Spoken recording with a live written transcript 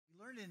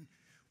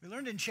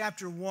learned in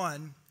chapter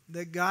 1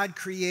 that God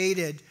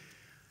created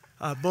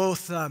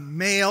both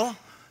male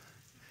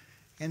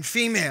and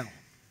female.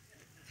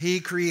 He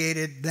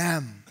created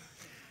them.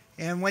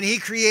 And when he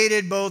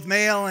created both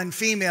male and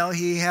female,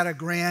 he had a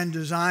grand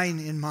design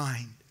in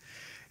mind.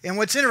 And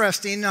what's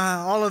interesting,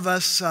 all of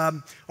us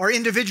are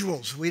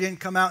individuals. We didn't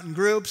come out in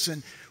groups,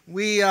 and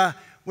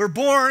we're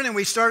born and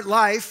we start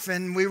life,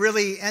 and we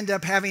really end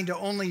up having to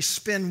only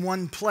spin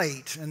one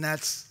plate, and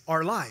that's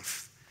our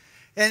life.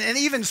 And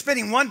even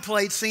spinning one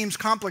plate seems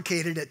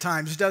complicated at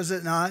times, does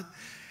it not?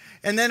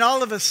 And then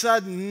all of a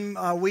sudden,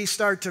 we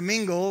start to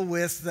mingle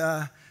with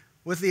the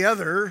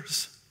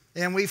others,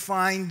 and we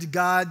find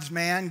God's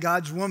man,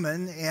 God's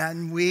woman,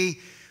 and we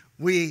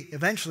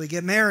eventually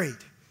get married.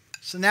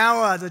 So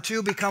now the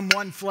two become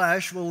one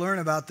flesh. We'll learn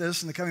about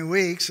this in the coming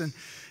weeks. And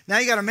now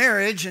you got a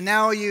marriage, and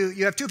now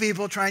you have two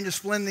people trying to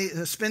spin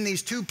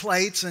these two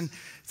plates, and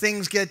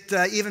things get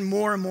even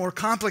more and more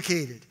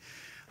complicated.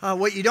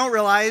 What you don't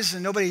realize,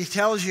 and nobody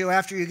tells you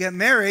after you get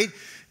married,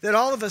 that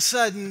all of a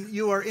sudden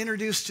you are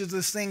introduced to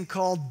this thing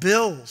called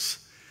bills.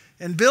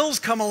 And bills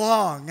come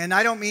along, and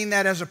I don't mean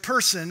that as a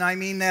person, I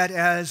mean that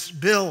as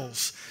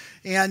bills.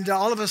 And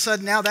all of a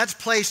sudden now that's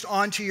placed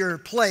onto your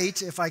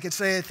plate, if I could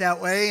say it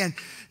that way. And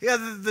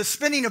yeah, the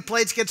spinning of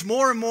plates gets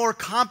more and more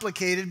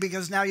complicated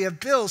because now you have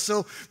bills.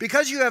 So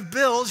because you have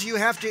bills, you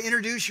have to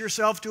introduce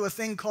yourself to a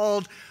thing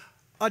called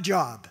a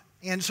job.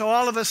 And so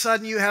all of a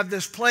sudden you have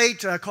this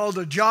plate called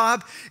a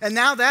job, and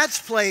now that's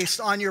placed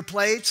on your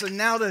plates, and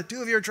now the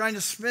two of you are trying to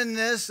spin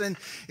this, and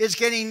it's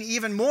getting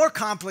even more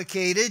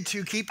complicated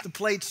to keep the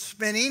plates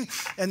spinning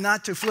and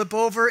not to flip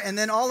over. And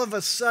then all of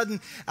a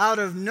sudden, out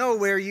of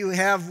nowhere, you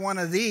have one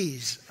of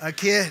these, a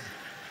kid,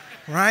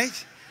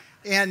 right?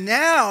 And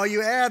now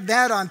you add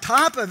that on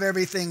top of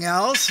everything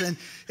else, and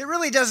it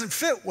really doesn't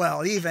fit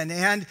well even.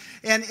 And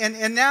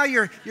now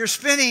you're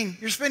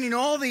spinning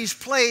all these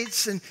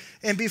plates,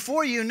 and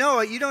before you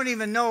know it, you don't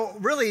even know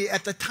really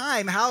at the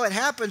time how it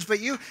happens, but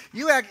you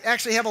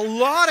actually have a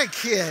lot of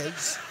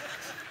kids,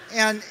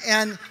 and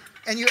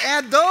you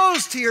add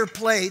those to your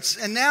plates,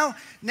 and now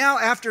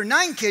after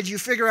 9 kids, you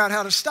figure out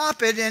how to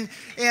stop it, and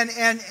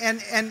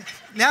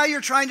now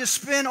you're trying to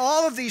spin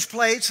all of these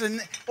plates,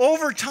 and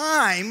over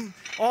time,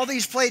 all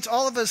these plates,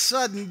 all of a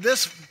sudden,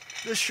 this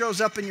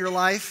shows up in your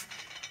life,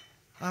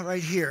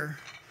 right here.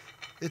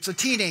 It's a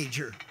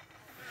teenager.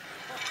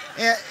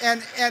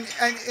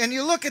 And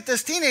you look at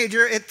this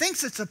teenager, it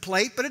thinks it's a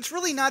plate, but it's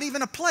really not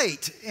even a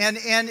plate. And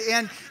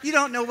you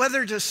don't know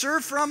whether to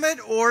serve from it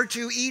or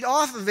to eat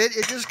off of it.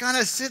 It just kind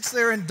of sits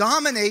there and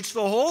dominates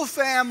the whole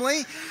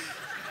family.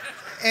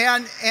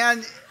 And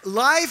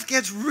life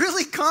gets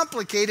really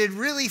complicated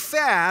really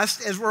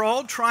fast as we're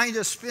all trying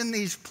to spin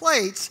these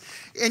plates.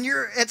 And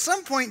at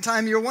some point in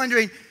time, you're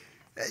wondering,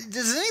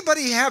 does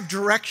anybody have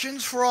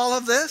directions for all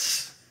of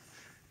this?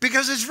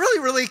 Because it's really,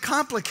 really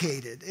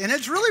complicated, and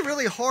it's really,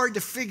 really hard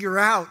to figure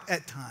out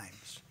at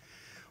times.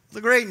 The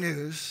great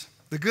news,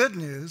 the good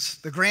news,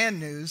 the grand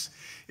news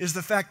is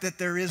the fact that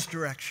there is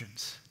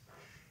directions,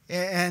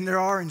 and there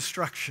are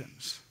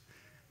instructions.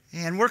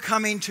 And we're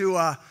coming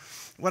to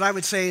what I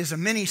would say is a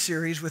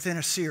mini-series within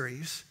a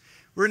series.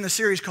 We're in the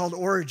series called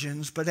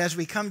Origins, but as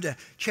we come to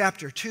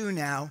chapter 2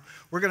 now,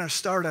 we're going to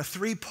start a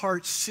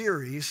 3-part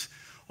series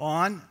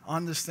on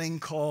this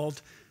thing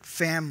called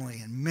family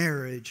and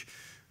marriage,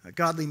 a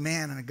godly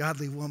man and a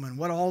godly woman,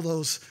 what all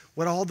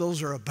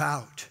those are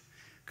about.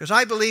 Because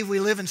I believe we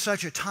live in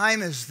such a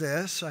time as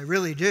this, I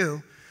really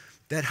do,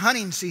 that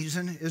hunting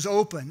season is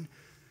open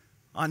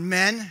on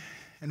men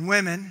and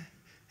women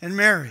and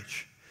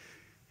marriage.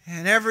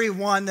 And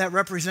everyone that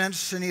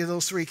represents any of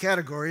those 3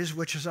 categories,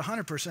 which is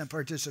 100%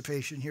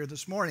 participation here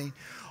this morning,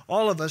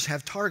 all of us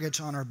have targets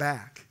on our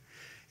back.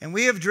 And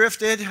we have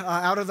drifted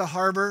out of the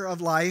harbor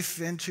of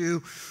life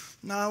into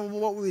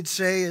what we would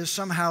say is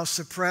somehow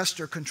suppressed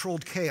or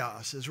controlled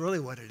chaos is really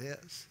what it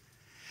is.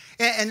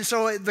 And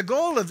so the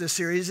goal of this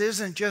series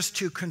isn't just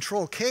to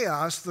control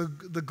chaos. The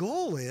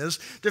goal is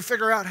to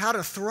figure out how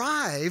to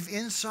thrive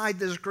inside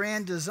this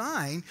grand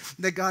design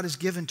that God has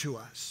given to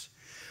us.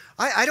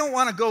 I don't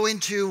want to go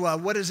into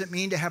what does it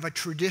mean to have a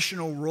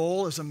traditional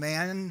role as a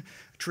man,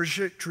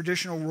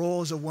 traditional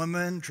role as a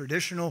woman,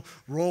 traditional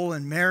role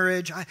in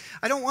marriage.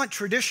 I don't want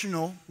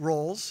traditional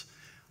roles.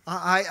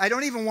 I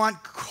don't even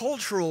want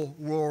cultural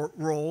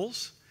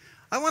roles.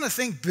 I want to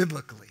think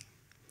biblically.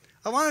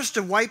 I want us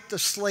to wipe the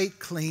slate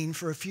clean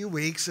for a few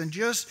weeks and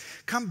just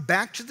come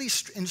back to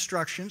these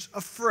instructions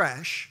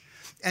afresh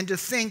and to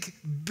think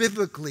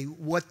biblically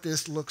what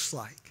this looks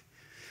like.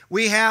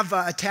 We have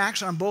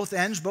attacks on both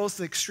ends, both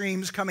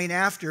extremes coming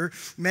after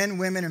men,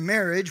 women, and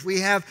marriage.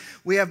 We have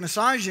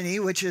misogyny,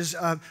 which is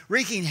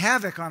wreaking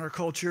havoc on our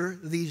culture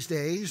these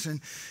days. And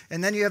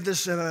then you have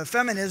this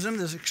feminism,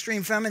 this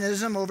extreme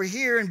feminism over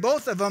here. And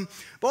both of them,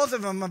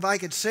 if I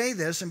could say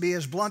this and be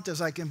as blunt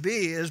as I can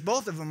be, is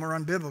both of them are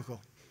unbiblical,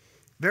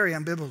 very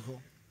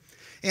unbiblical.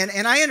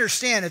 And I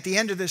understand at the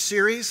end of this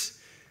series,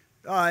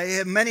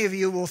 Many of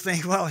you will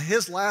think, well,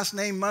 his last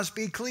name must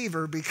be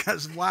Cleaver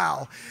because,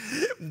 wow,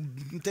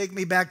 take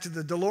me back to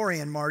the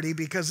DeLorean, Marty,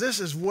 because this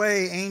is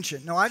way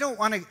ancient. No, I don't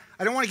want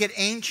to get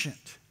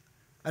ancient.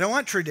 I don't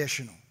want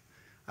traditional.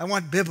 I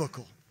want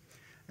biblical.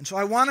 And so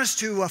I want us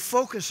to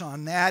focus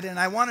on that, and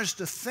I want us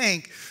to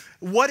think,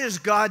 what is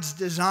God's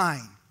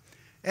design?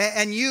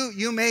 And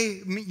you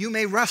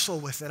may wrestle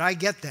with it. I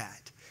get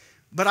that.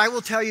 But I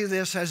will tell you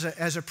this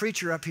as a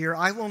preacher up here,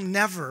 I will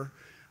never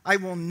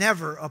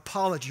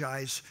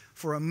apologize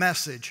for a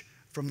message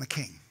from the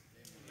King.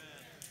 Amen.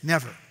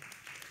 Never.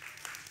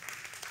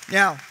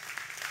 Now,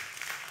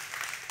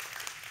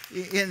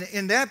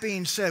 in that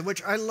being said,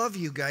 which I love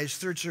you guys,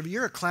 third service,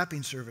 you're a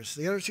clapping service.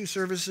 The other two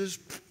services,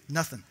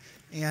 nothing.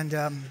 And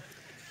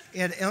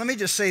let me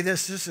just say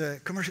this is a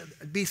commercial.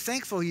 Be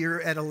thankful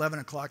you're at 11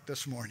 o'clock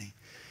this morning.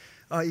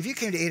 If you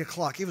came to 8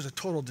 o'clock, it was a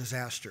total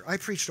disaster. I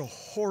preached a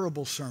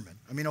horrible sermon.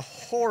 I mean, a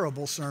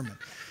horrible sermon.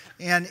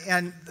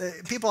 And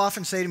people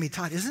often say to me,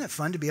 Todd, isn't it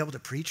fun to be able to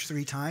preach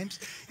 3 times?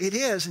 It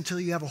is until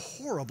you have a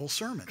horrible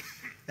sermon.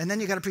 And then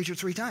you got to preach it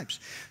 3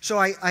 times. So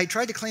I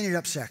tried to clean it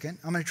up second.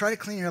 I'm going to try to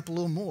clean it up a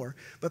little more.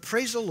 But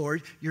praise the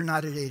Lord, you're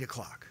not at 8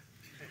 o'clock.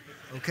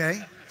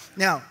 Okay?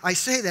 Now, I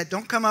say that.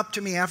 Don't come up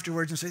to me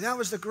afterwards and say, that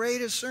was the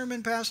greatest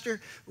sermon, Pastor.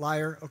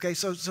 Liar. Okay?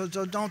 So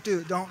don't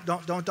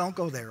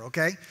go there,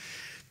 okay?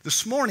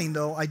 This morning,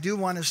 though, I do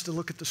want us to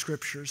look at the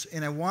Scriptures,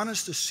 and I want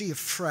us to see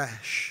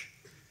afresh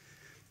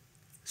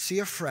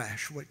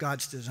what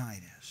God's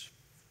design is.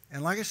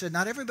 And like I said,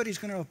 not everybody's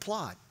going to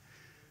applaud.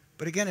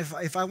 But again,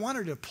 if I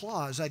wanted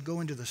applause, I'd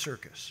go into the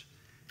circus.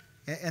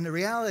 And the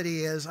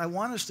reality is, I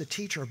want us to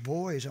teach our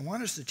boys, I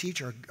want us to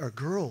teach our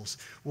girls,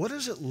 what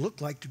does it look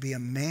like to be a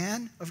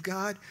man of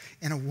God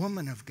and a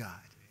woman of God?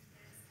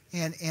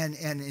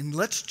 And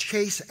let's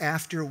chase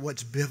after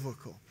what's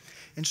biblical.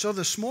 And so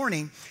this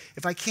morning,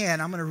 if I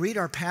can, I'm going to read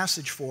our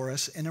passage for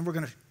us, and then we're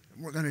going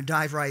to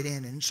dive right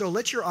in. And so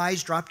let your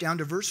eyes drop down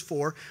to verse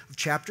 4 of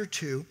chapter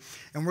 2,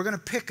 and we're going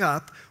to pick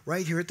up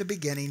right here at the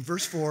beginning.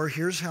 Verse 4,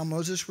 here's how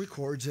Moses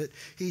records it.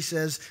 He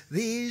says,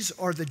 these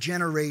are the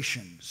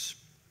generations.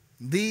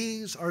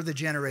 These are the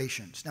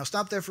generations. Now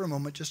stop there for a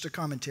moment, just a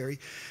commentary.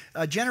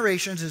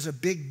 Generations is a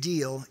big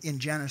deal in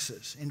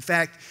Genesis. In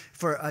fact,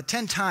 for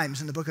 10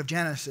 times in the book of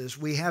Genesis,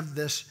 we have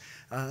this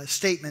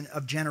statement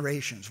of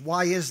generations.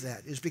 Why is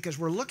that? It's because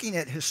we're looking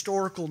at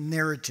historical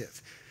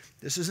narrative.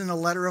 This isn't a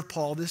letter of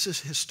Paul. This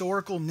is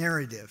historical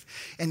narrative.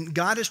 And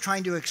God is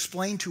trying to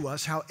explain to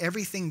us how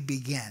everything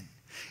began.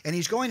 And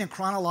he's going in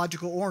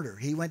chronological order.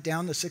 He went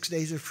down the 6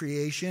 days of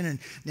creation, and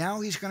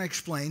now he's going to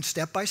explain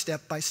step by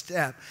step by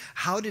step,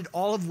 how did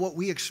all of what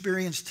we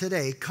experience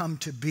today come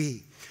to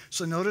be?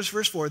 So notice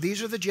verse 4,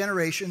 these are the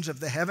generations of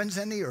the heavens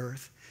and the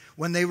earth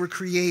when they were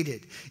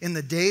created, in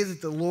the day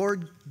that the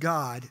Lord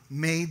God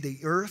made the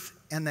earth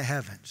and the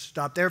heavens.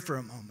 Stop there for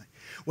a moment.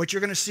 What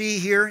you're going to see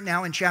here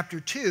now in chapter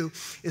 2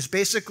 is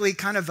basically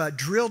kind of a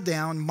drilled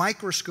down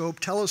microscope,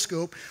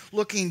 telescope,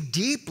 looking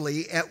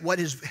deeply at what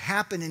has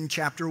happened in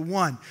chapter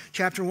 1.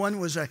 Chapter 1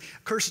 was a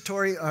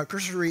cursory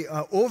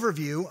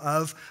overview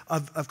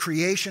of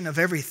creation of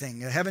everything,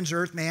 the heavens,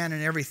 earth, man,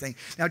 and everything.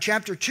 Now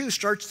chapter 2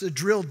 starts to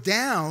drill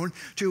down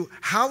to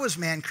how was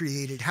man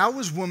created? How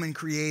was woman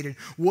created?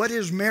 What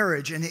is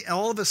marriage? And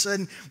all of a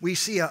sudden we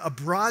see a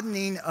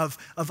broadening of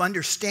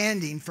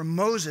understanding from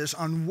Moses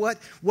on what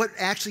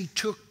actually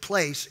took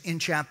place in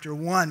chapter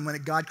 1 when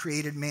God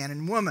created man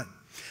and woman.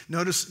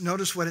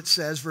 Notice what it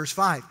says, verse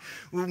 5.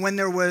 When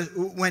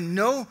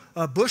no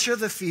bush of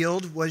the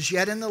field was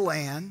yet in the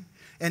land,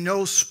 and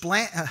no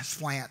small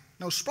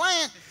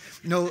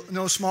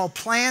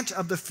plant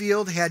of the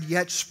field had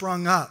yet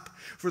sprung up.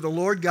 For the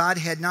Lord God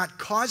had not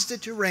caused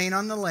it to rain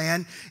on the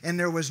land, and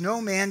there was no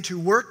man to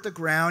work the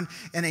ground,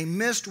 and a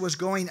mist was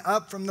going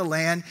up from the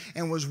land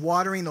and was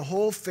watering the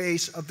whole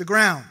face of the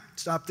ground.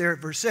 Stop there at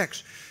verse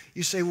 6.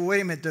 You say, well,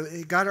 wait a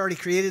minute, God already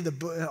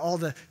created all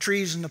the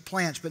trees and the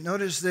plants. But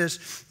notice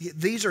this,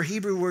 these are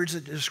Hebrew words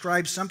that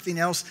describe something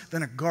else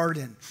than a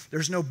garden.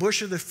 There's no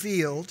bush of the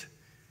field,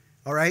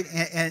 all right,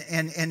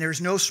 and there's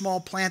no small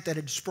plant that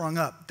had sprung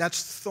up.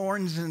 That's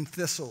thorns and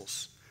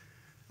thistles.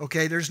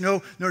 Okay, there's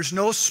no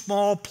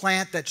small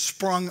plant that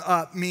sprung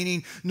up,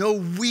 meaning no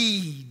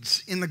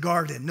weeds in the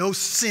garden, no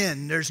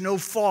sin. There's no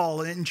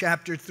fall in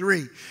chapter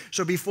 3.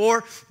 So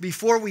before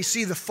we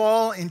see the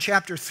fall in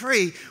chapter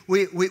 3,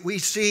 we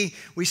see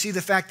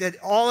the fact that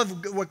all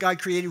of what God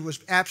created was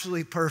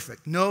absolutely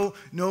perfect. No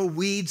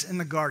weeds in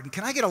the garden.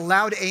 Can I get a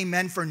loud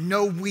amen for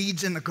no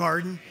weeds in the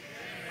garden?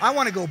 I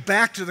want to go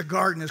back to the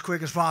garden as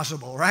quick as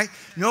possible, right?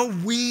 No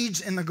weeds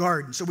in the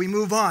garden. So we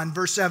move on,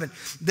 verse 7.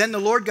 Then the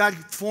Lord God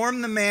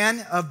formed the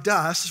man of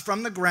dust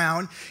from the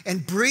ground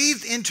and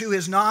breathed into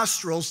his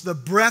nostrils the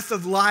breath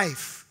of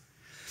life.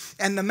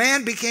 And the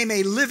man became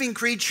a living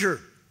creature.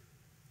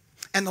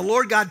 And the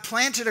Lord God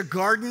planted a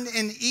garden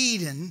in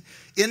Eden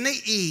in the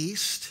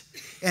east,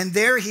 and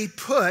there he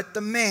put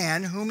the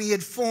man whom he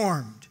had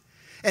formed.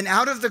 And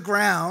out of the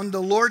ground the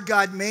Lord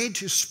God made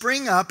to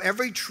spring up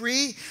every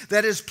tree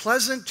that is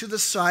pleasant to the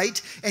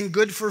sight and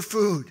good for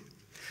food.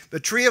 The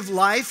tree of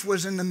life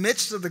was in the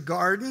midst of the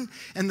garden,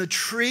 and the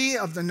tree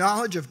of the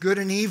knowledge of good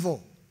and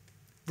evil.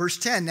 Verse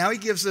 10, now he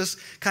gives us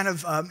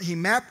he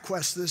map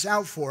quests this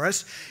out for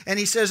us, and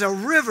he says, a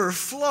river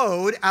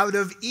flowed out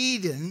of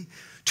Eden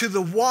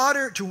to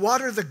water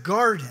the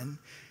garden,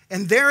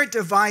 and there it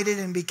divided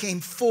and became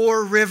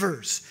 4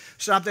 rivers.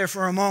 Stop there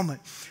for a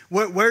moment.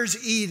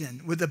 Where's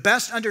Eden? With the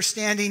best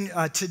understanding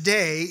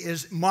today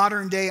is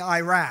modern day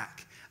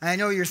Iraq. And I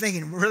know you're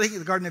thinking, really,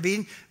 the Garden of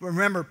Eden?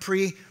 Remember,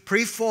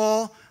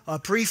 pre-fall,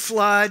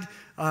 pre-flood,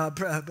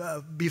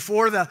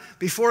 before the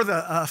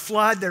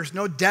flood, there's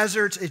no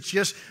deserts. It's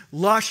just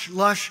lush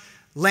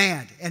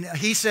land. And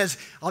he says,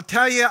 I'll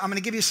tell you, I'm going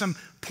to give you some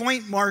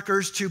point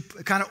markers to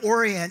kind of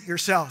orient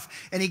yourself.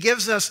 And he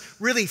gives us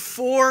really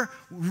 4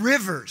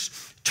 rivers.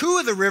 2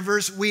 of the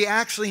rivers we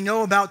actually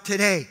know about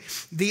today.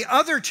 The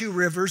other 2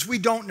 rivers we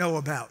don't know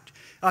about.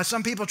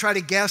 Some people try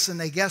to guess, and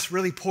they guess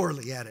really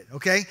poorly at it,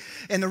 okay?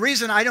 And the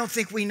reason I don't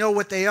think we know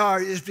what they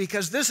are is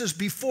because this is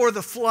before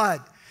the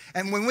flood.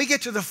 And when we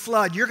get to the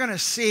flood, you're going to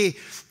see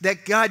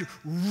that God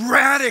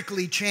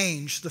radically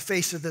changed the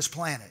face of this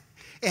planet.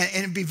 And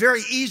it'd be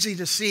very easy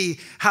to see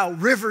how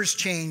rivers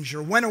changed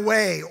or went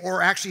away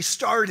or actually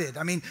started.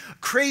 I mean,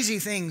 crazy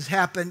things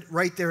happened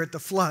right there at the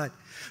flood.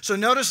 So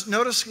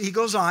notice he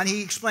goes on,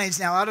 he explains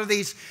now out of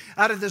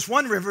this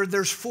one river,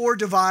 there's 4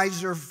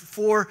 divides or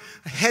 4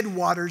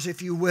 headwaters,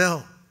 if you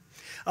will.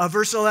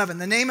 Verse 11,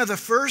 the name of the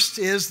first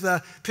is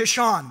the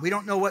Pishon. We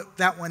don't know what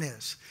that one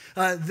is.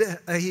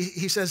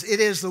 He says, it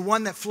is the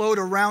one that flowed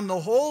around the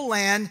whole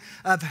land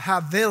of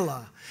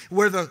Havilah,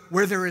 where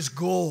there is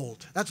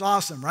gold. That's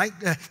awesome, right?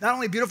 Not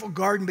only a beautiful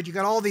garden, but you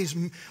got all these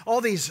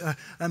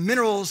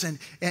minerals and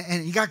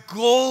you got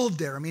gold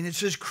there. I mean, it's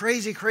just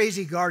crazy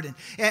garden.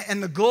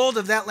 And the gold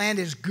of that land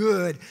is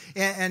good.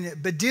 And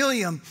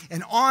bdellium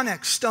and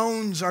onyx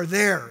stones are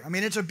there. I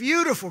mean, it's a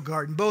beautiful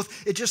garden.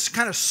 It just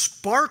kind of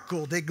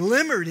sparkled. It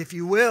glimmered, if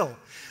you will.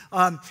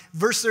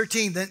 Verse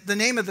 13, the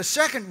name of the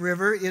second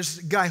river is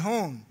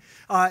Gihon.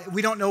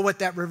 We don't know what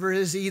that river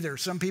is either.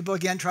 Some people,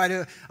 again, try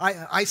to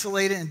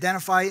isolate it and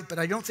identify it, but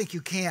I don't think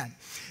you can.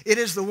 It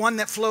is the one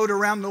that flowed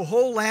around the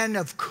whole land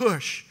of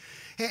Cush.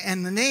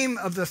 And the name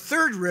of the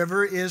third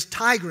river is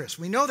Tigris.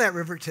 We know that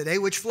river today,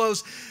 which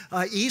flows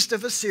east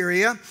of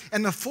Assyria.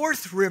 And the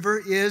fourth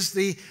river is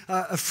the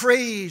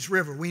Euphrates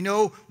River. We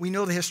know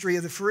the history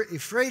of the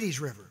Euphrates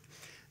River.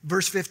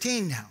 Verse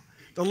 15 now.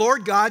 The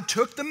Lord God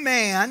took the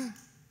man,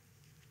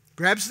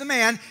 grabs the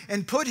man,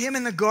 and put him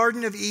in the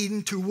Garden of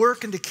Eden to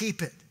work and to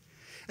keep it.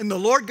 And the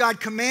Lord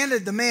God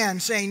commanded the man,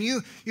 saying,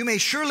 You may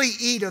surely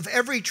eat of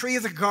every tree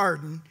of the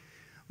garden,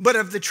 but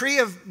of the tree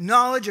of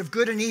knowledge of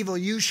good and evil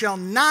you shall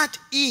not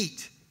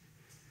eat.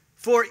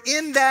 For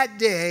in that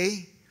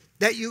day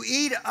that you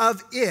eat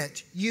of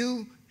it,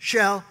 you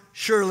shall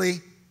surely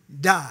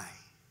die.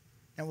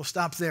 And we'll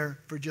stop there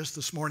for just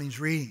this morning's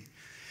reading.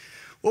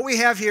 What we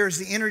have here is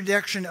the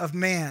introduction of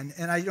man,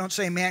 and I don't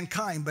say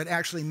mankind, but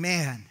actually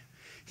man.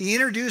 He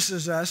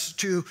introduces us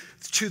to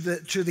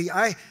the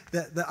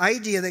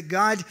idea that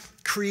God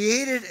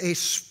created a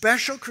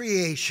special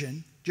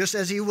creation, just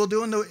as he will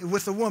do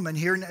with the woman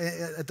here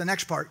at the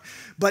next part.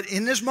 But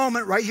in this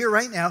moment, right here,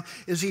 right now,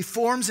 is he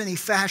forms and he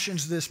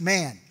fashions this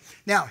man.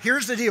 Now,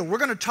 here's the deal. We're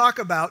going to talk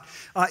about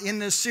in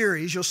this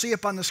series, you'll see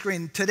up on the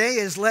screen, today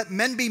is let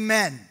men be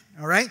men,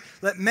 all right?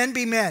 Let men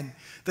be men.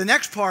 The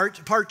next part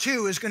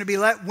 2, is going to be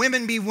let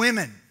women be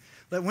women.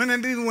 Let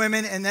women be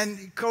women, and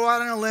then go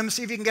out on a limb,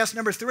 see if you can guess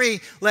number 3,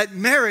 let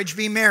marriage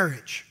be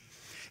marriage.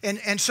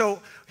 And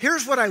so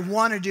here's what I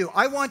want to do.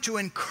 I want to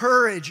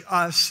encourage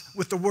us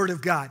with the Word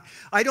of God.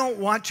 I don't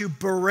want to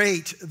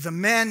berate the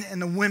men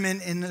and the women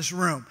in this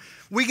room.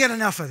 We get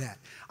enough of that.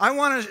 I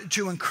want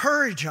to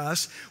encourage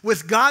us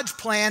with God's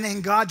plan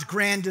and God's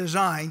grand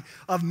design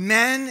of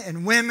men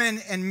and women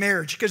and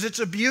marriage, because it's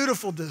a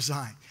beautiful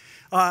design.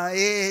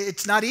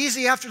 It's not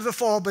easy after the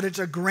fall, but it's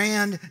a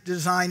grand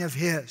design of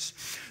his.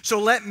 So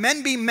let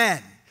men be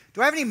men.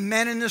 Do I have any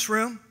men in this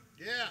room?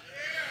 Yeah.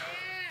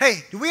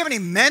 Hey, do we have any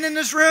men in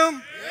this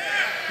room?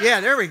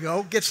 Yeah, there we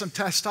go. Get some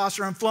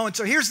testosterone flowing.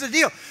 So here's the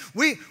deal.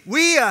 We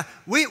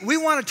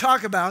want to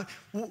talk about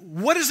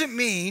what does it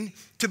mean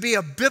to be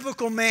a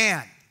biblical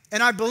man.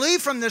 And I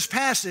believe from this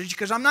passage,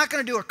 because I'm not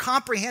going to do a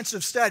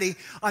comprehensive study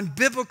on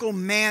biblical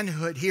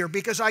manhood here,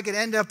 because I could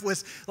end up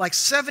with like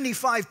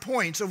 75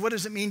 points of what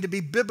does it mean to be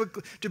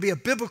a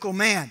biblical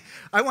man.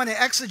 I want to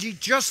exegete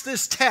just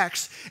this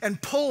text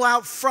and pull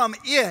out from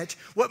it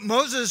what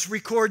Moses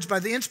records by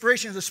the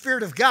inspiration of the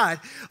Spirit of God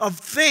of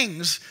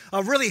things,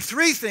 really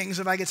 3 things,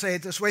 if I could say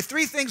it this way,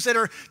 3 things that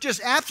are just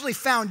absolutely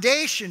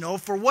foundational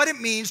for what it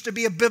means to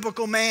be a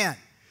biblical man.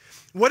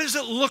 What does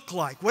it look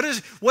like? What does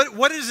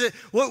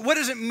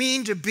it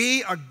mean to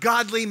be a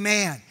godly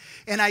man?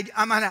 And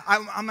I'm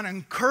gonna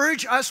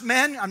encourage us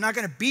men. I'm not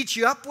going to beat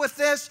you up with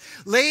this.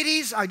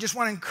 Ladies, I just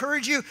want to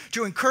encourage you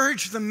to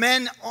encourage the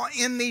men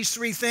in these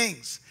 3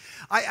 things.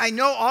 I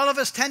know all of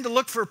us tend to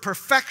look for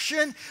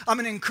perfection. I'm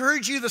going to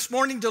encourage you this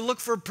morning to look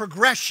for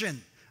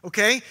progression.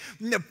 Okay?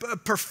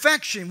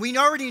 Perfection. We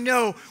already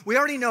know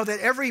that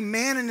every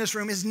man in this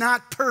room is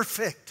not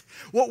perfect.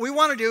 What we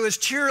want to do is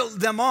cheer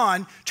them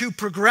on to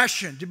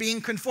progression, to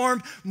being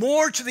conformed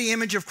more to the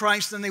image of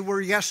Christ than they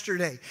were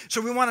yesterday.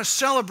 So we want to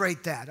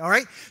celebrate that, all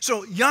right?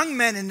 So young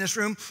men in this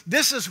room,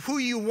 this is who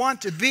you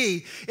want to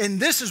be, and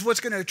this is what's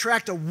going to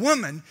attract a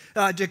woman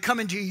to come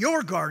into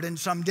your garden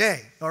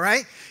someday, all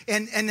right?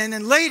 And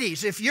then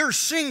ladies, if you're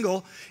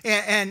single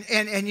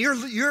and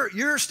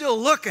you're still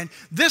looking,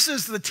 this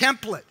is the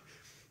template.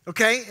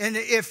 Okay, and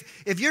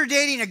if you're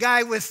dating a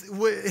guy with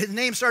his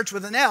name starts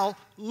with an L,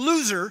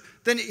 loser,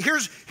 then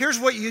here's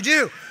what you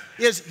do.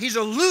 He's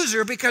a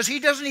loser because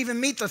he doesn't even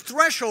meet the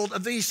threshold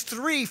of these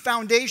three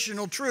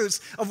foundational truths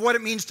of what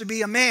it means to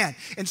be a man.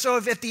 And so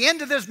if at the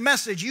end of this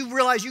message you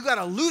realize you got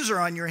a loser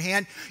on your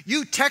hand,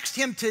 you text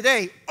him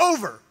today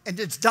over and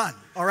it's done,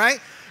 all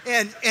right?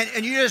 And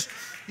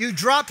you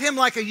drop him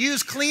like a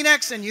used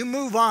Kleenex and you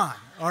move on,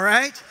 all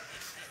right?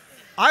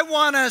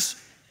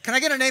 Can I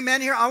get an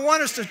amen here? I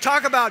want us to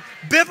talk about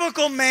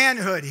biblical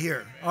manhood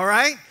here, all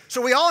right?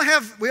 So we all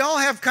have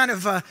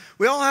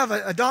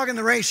a dog in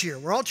the race here.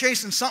 We're all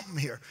chasing something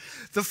here.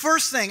 The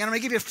first thing, and I'm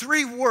going to give you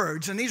 3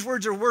 words, and these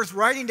words are worth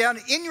writing down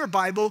in your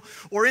Bible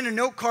or in a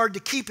note card to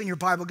keep in your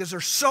Bible because they're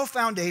so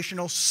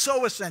foundational,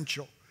 so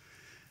essential.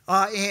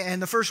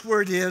 And the first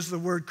word is the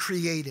word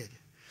created.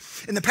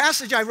 In the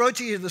passage I wrote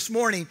to you this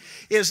morning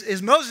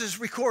is Moses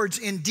records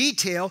in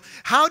detail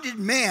how did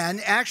man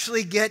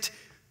actually get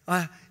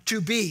to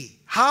be.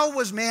 How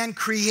was man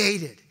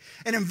created?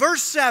 And in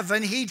verse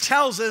 7, he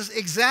tells us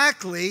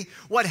exactly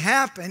what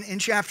happened in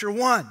chapter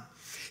 1.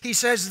 He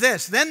says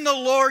this, then the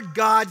Lord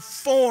God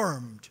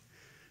formed.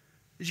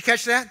 Did you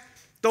catch that?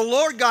 The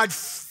Lord God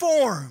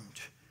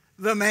formed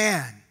the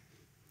man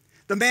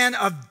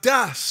of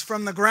dust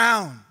from the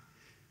ground.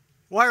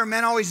 Why are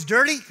men always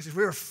dirty? Because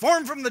we were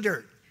formed from the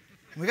dirt.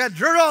 We got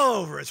dirt all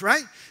over us,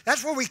 right?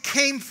 That's where we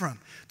came from.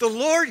 The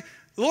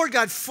Lord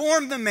God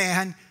formed the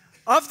man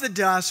of the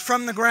dust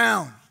from the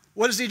ground.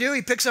 What does he do?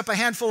 He picks up a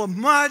handful of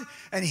mud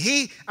and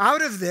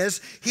out of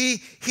this, he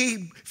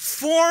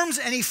forms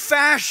and he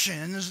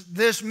fashions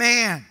this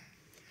man.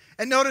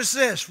 And notice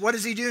this, what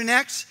does he do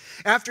next?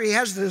 After he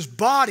has this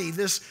body,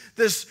 this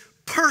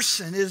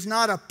person is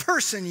not a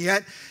person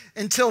yet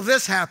until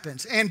this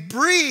happens. And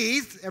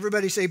breathe,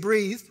 everybody say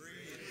breathe.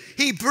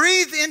 He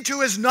breathed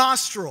into his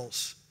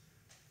nostrils.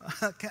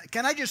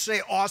 Can I just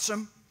say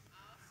awesome?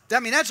 I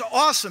mean, that's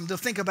awesome to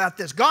think about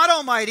this. God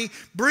Almighty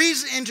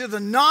breathes into the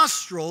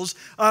nostrils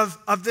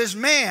of this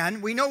man.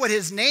 We know what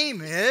his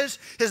name is.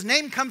 His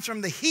name comes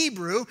from the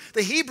Hebrew.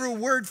 The Hebrew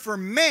word for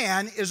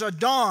man is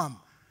Adam.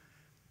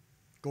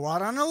 Go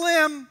out on a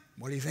limb.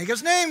 What do you think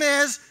his name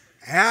is?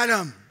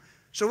 Adam.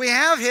 So we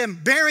have him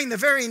bearing the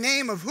very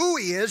name of who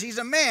he is. He's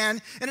a man,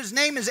 and his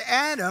name is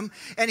Adam.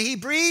 And he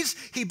breathes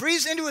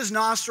into his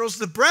nostrils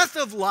the breath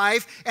of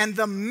life, and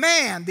the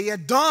man, the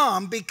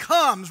Adam,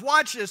 becomes,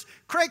 watch this,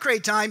 cray-cray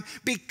time,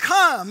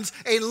 becomes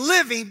a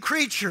living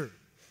creature.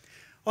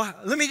 Well,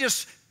 let me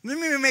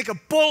make a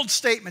bold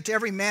statement to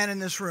every man in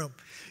this room.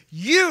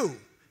 You,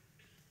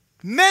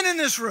 men in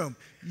this room,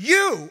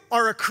 you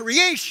are a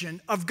creation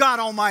of God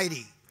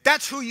Almighty.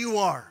 That's who you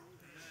are.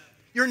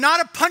 You're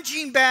not a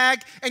punching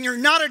bag, and you're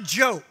not a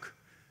joke.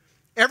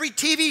 Every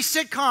TV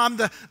sitcom,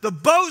 the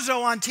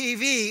bozo on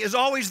TV is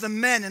always the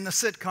men in the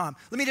sitcom.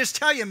 Let me just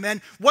tell you,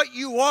 men, what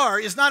you are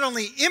is not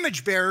only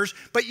image bearers,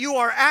 but you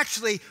are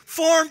actually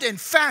formed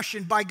and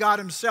fashioned by God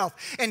himself.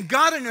 And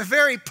God, in a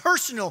very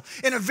personal,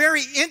 in a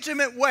very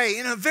intimate way,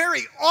 in a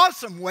very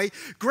awesome way,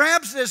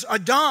 grabs this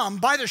Adam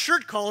by the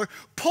shirt collar,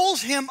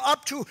 pulls him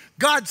up to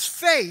God's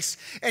face,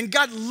 and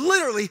God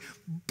literally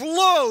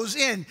blows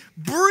in,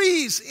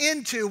 breathes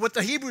into what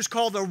the Hebrews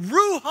call the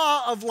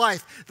ruha of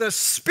life, the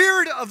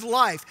spirit of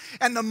life.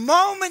 And the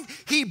moment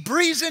he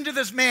breathes into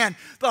this man,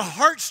 the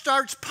heart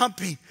starts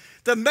pumping.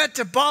 The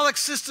metabolic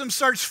system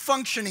starts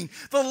functioning.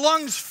 The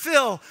lungs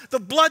fill, the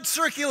blood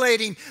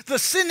circulating, the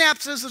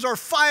synapses are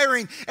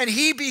firing, and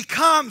he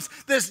becomes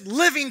this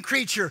living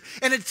creature.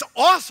 And it's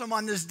awesome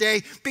on this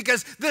day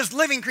because this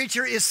living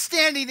creature is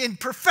standing in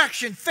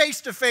perfection,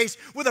 face to face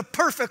with a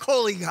perfect,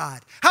 holy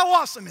God. How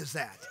awesome is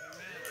that?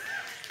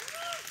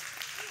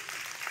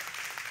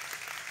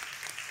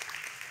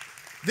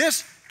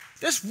 This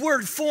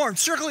word formed,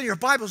 circle in your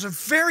Bible, is a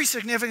very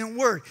significant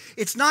word.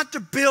 It's not to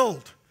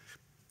build.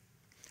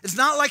 It's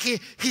not like he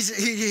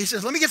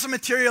says, let me get some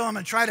material, I'm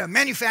going to try to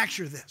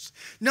manufacture this.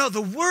 No,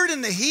 the word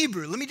in the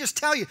Hebrew, let me just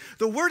tell you,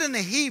 the word in the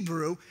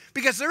Hebrew,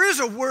 because there is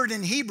a word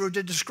in Hebrew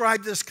to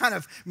describe this kind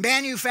of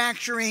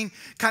manufacturing,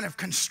 kind of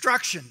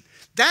construction.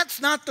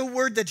 That's not the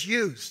word that's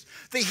used.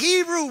 The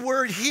Hebrew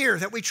word here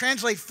that we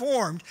translate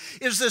formed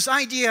is this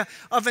idea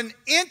of an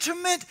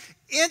intimate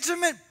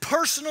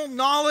personal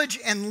knowledge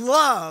and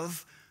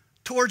love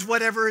towards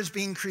whatever is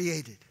being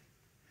created.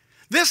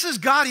 This is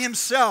God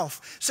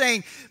himself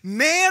saying,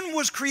 man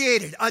was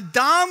created,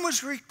 Adam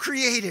was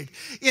created,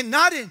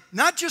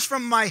 not just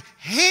from my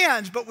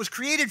hands, but was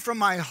created from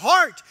my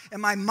heart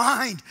and my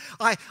mind.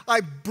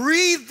 I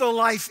breathed the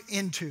life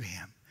into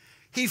him.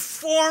 He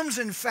forms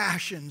and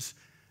fashions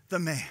the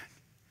man.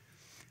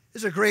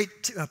 This is a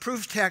great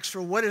proof text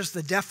for what is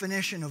the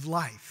definition of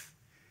life.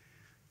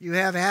 You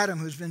have Adam,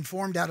 who's been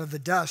formed out of the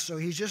dust, so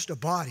he's just a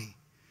body.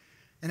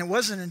 And it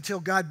wasn't until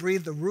God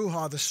breathed the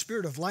Ruach, the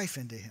spirit of life,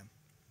 into him.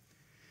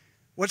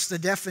 What's the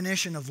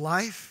definition of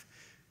life?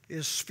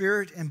 Is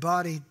spirit and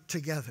body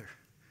together.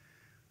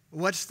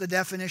 What's the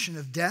definition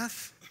of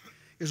death?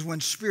 Is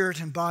when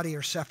spirit and body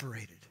are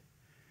separated.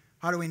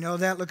 How do we know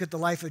that? Look at the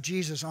life of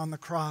Jesus on the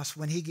cross.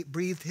 When he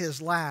breathed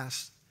his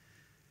last,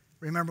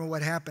 remember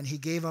what happened. He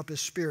gave up his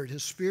spirit.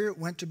 His spirit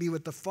went to be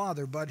with the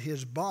Father, but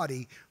his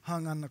body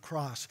hung on the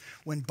cross.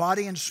 When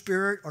body and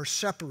spirit are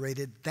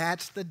separated,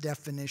 that's the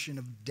definition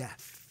of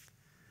death.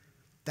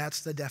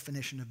 That's the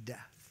definition of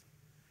death.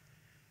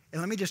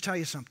 And let me just tell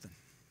you something.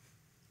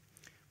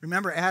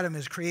 Remember, Adam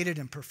is created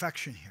in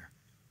perfection here.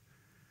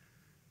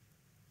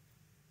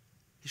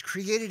 He's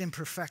created in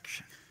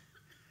perfection.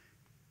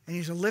 And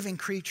he's a living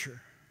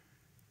creature.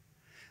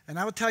 And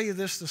I will tell you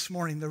this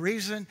morning. The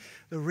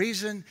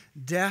reason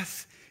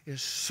death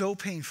is so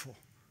painful.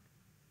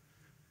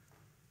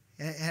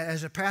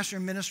 As a pastor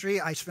in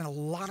ministry, I spend a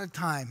lot of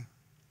time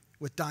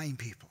with dying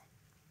people.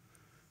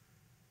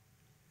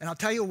 And I'll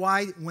tell you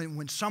why.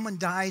 When someone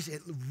dies,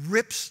 it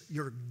rips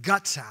your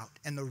guts out.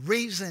 And the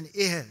reason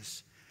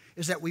is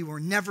that we were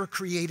never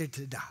created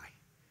to die.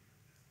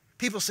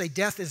 People say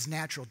death is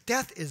natural.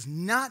 Death is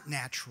not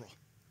natural.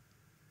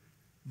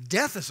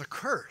 Death is a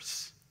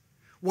curse.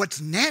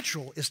 What's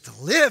natural is to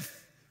live.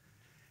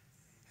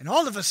 And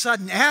all of a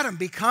sudden, Adam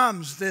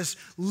becomes this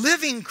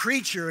living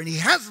creature, and he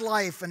has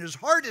life, and his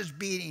heart is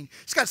beating.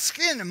 He's got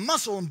skin and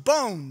muscle and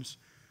bones.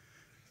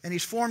 And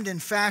he's formed in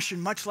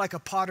fashion much like a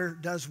potter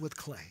does with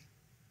clay.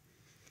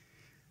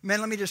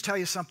 Men, let me just tell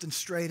you something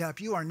straight up.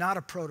 You are not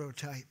a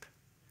prototype.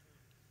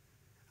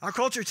 Our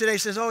culture today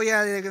says, oh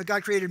yeah,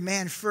 God created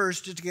man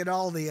first just to get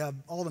all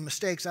the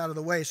mistakes out of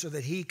the way so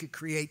that he could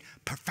create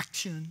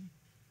perfection.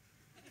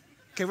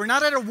 Okay, we're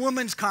not at a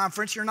women's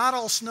conference. You're not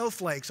all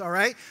snowflakes, all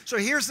right? So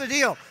here's the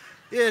deal,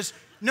 is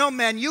no,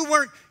 men, you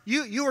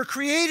were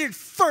created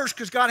first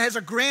because God has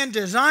a grand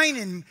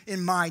design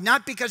in mind,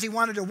 not because he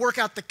wanted to work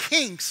out the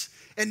kinks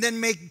and then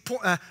make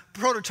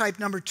prototype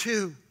number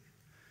 2.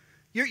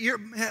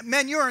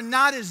 Men, you are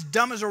not as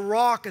dumb as a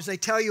rock as they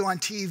tell you on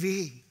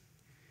TV.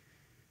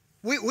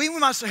 We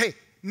must, hey,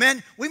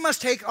 men, we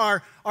must take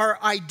our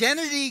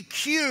identity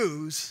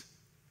cues,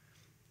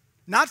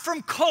 not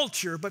from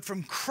culture, but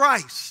from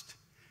Christ.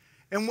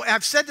 And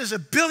I've said this a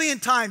billion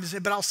times,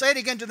 but I'll say it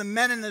again to the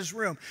men in this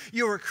room.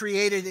 You were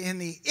created in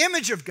the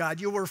image of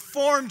God. You were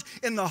formed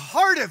in the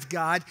heart of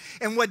God.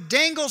 And what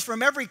dangles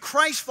from every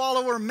Christ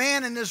follower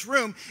man in this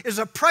room is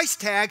a price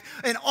tag.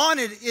 And on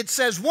it, it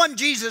says, one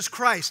Jesus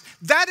Christ.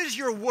 That is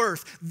your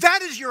worth.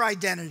 That is your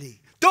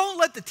identity. Don't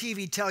let the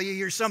TV tell you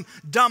you're some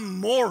dumb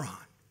moron.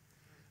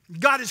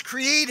 God has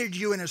created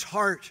you in his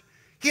heart.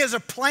 He has a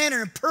plan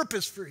and a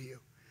purpose for you.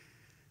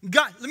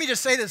 God, let me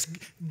just say this.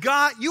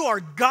 God, you are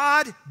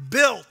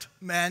God-built,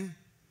 men.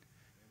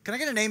 Can I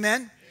get an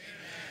amen? Amen.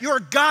 You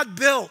are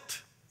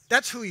God-built.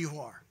 That's who you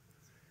are.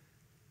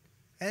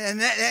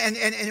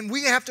 And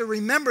we have to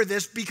remember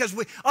this because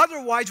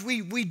otherwise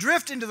we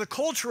drift into the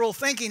cultural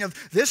thinking of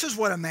this is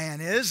what a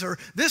man is or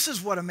this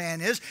is what a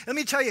man is. Let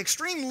me tell you,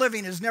 extreme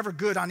living is never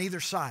good on either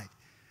side.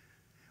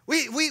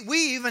 We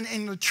even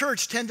in the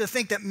church tend to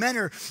think that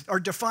men are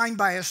defined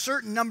by a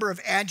certain number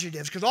of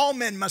adjectives because all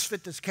men must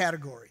fit this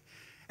category.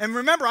 And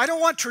remember, I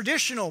don't want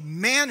traditional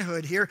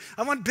manhood here.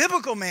 I want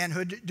biblical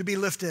manhood to be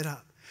lifted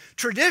up.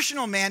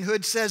 Traditional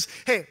manhood says,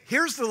 hey,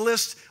 here's the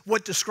list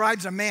what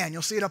describes a man.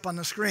 You'll see it up on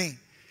the screen.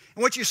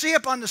 And what you see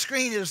up on the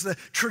screen is the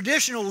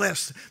traditional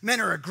list. Men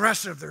are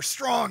aggressive, they're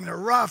strong, they're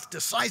rough,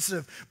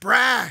 decisive,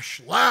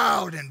 brash,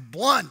 loud, and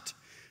blunt.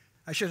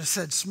 I should have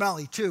said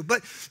smelly too.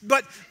 But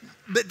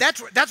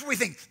that's what we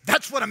think.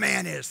 That's what a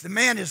man is. The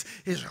man is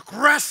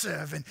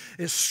aggressive and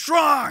is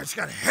strong. He's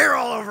got hair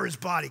all over his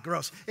body.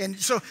 Gross. And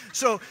so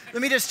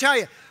let me just tell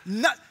you,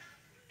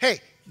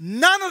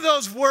 none of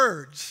those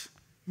words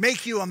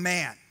make you a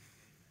man.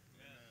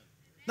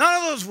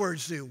 None of those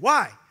words do.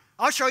 Why?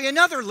 I'll show you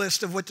another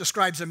list of what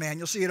describes a man.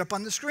 You'll see it up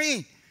on the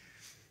screen.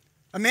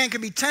 A man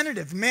can be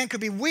tentative. A man could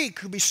be weak,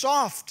 could be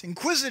soft,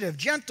 inquisitive,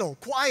 gentle,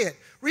 quiet,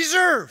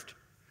 reserved.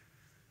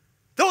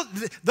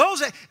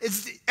 Those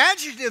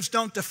adjectives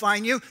don't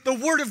define you. The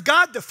Word of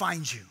God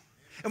defines you.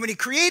 And when he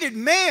created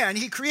man,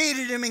 he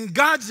created him in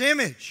God's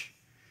image.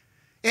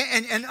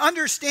 And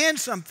understand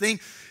something.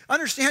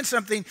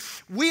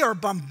 We are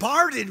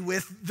bombarded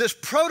with this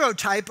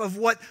prototype of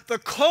what the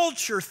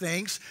culture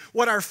thinks,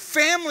 what our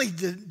family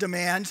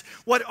demands,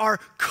 what our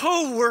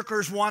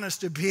co-workers want us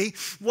to be,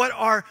 what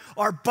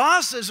our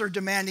bosses are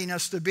demanding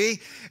us to be.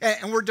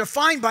 And we're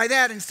defined by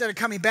that instead of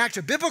coming back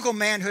to biblical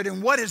manhood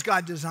and what has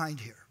God designed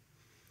here.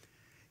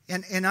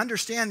 And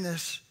understand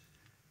this,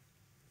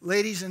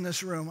 ladies in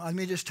this room, let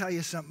me just tell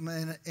you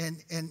something.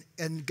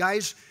 And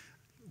guys,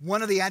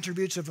 one of the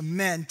attributes of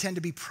men tend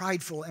to be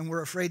prideful, and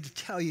we're afraid to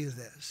tell you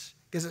this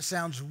because it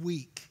sounds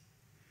weak.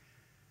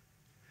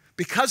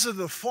 Because of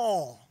the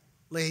fall,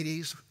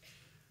 ladies,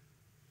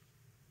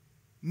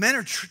 Men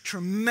are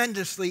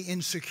tremendously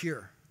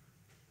insecure.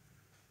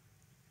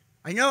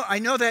 I know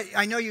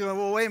you go,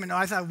 well, wait a minute, no,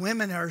 I thought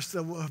women are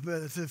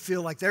to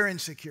feel like they're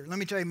insecure. Let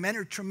me tell you, men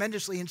are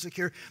tremendously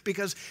insecure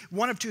because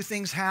one of two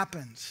things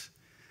happens.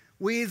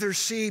 We either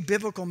see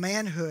biblical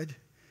manhood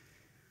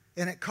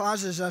and it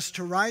causes us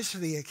to rise to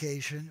the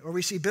occasion, or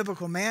we see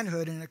biblical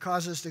manhood and it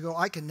causes us to go,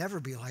 I can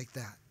never be like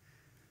that.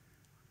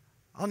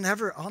 I'll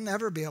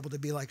never be able to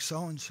be like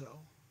so-and-so.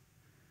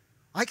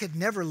 I could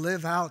never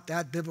live out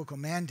that biblical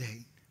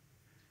mandate.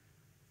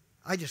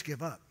 I just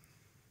give up.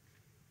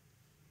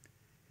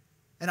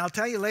 And I'll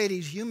tell you,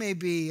 ladies, you may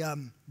be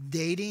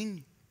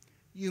dating,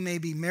 you may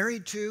be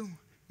married to,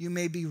 you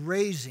may be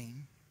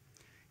raising,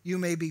 you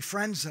may be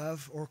friends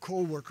of or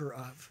co-worker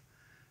of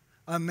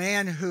a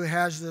man who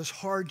has this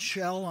hard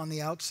shell on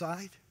the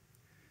outside.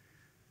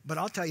 But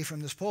I'll tell you from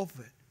this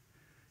pulpit,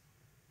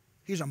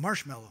 he's a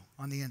marshmallow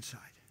on the inside.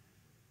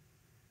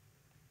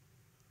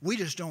 We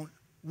just don't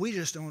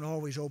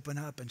always open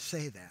up and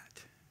say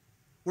that.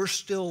 We're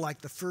still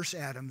like the first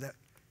Adam that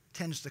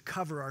tends to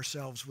cover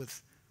ourselves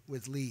with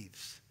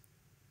leaves.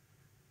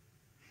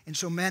 And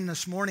so, men,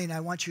 this morning I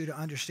want you to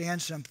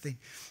understand something,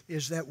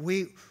 is that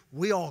we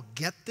all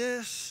get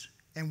this,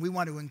 and we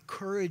want to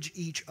encourage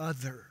each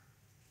other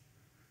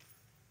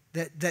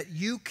that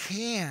you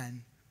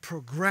can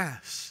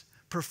progress.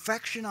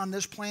 Perfection on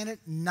this planet,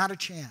 not a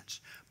chance.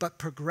 But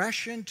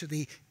progression to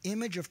the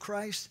image of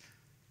Christ,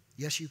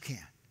 yes, you can.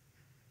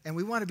 And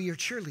we want to be your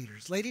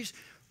cheerleaders. Ladies,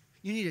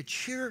 you need to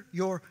cheer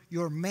your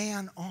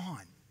man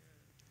on.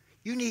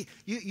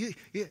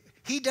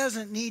 He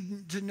doesn't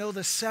need to know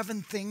the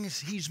 7 things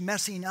he's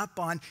messing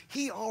up on.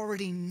 He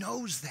already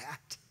knows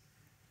that.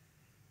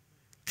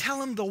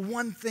 Tell him the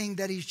one thing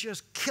that he's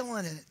just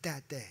killing it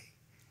that day.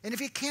 And if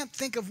you can't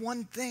think of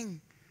one thing,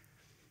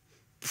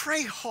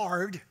 pray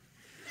hard.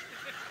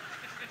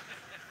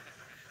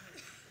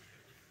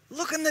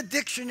 Look in the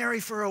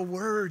dictionary for a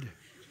word.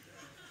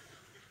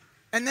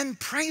 And then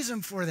praise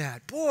him for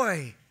that.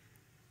 Boy,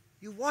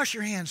 you wash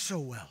your hands so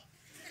well.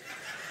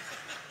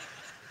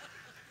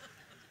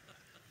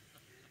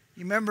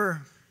 You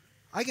remember,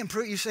 I can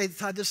prove, you say,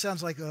 Todd, this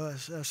sounds like a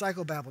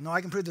psychobabble. No, I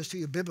can prove this to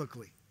you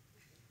biblically.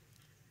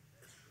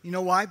 You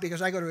know why?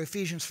 Because I go to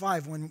Ephesians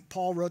 5 when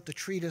Paul wrote the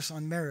treatise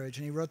on marriage,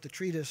 and he wrote the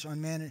treatise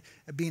on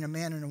being a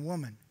man and a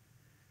woman.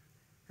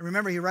 And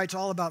remember, he writes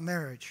all about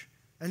marriage.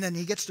 And then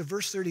he gets to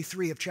verse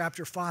 33 of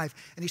chapter 5,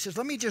 and he says,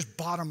 let me just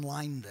bottom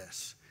line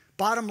this.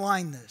 Bottom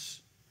line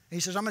this. And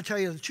he says, I'm going to tell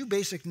you the 2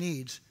 basic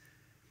needs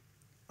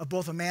of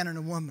both a man and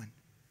a woman.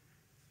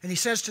 And he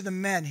says to the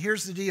men,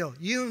 here's the deal.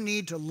 You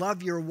need to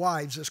love your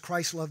wives as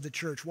Christ loved the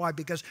church. Why?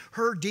 Because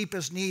her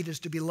deepest need is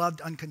to be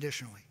loved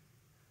unconditionally.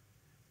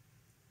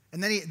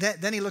 And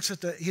then he looks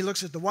at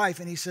the wife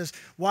and he says,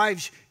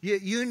 wives,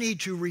 you need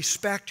to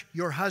respect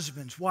your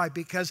husbands. Why?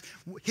 Because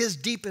his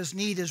deepest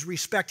need is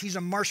respect. He's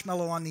a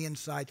marshmallow on the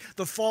inside.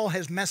 The fall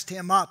has messed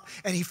him up,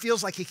 and he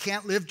feels like he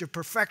can't live to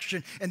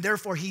perfection, and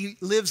therefore he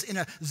lives in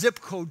a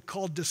zip code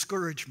called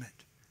discouragement.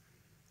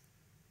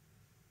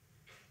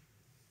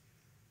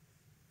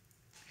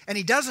 And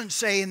he doesn't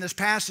say in this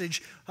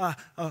passage,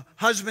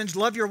 husbands,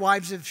 love your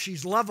wives if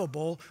she's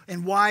lovable,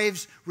 and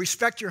wives,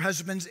 respect your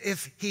husbands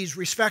if he's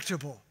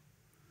respectable.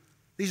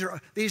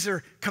 These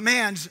are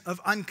commands of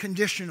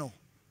unconditional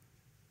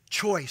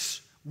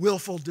choice,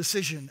 willful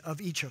decision of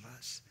each of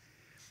us.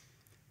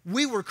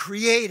 We were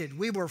created,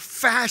 we were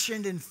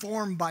fashioned and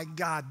formed by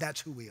God. That's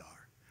who we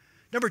are.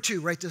 Number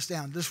 2, write this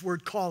down, this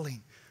word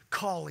calling.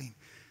 Calling.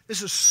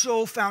 This is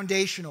so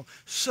foundational,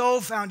 so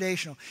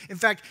foundational. In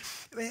fact,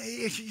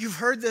 you've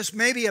heard this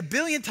maybe a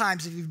billion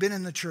times if you've been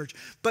in the church.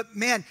 But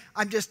man,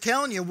 I'm just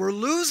telling you, we're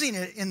losing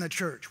it in the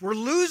church. We're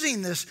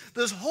losing this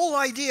whole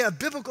idea of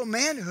biblical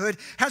manhood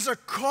has a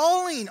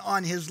calling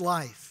on his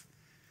life.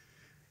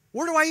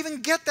 Where do I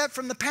even get that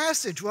from the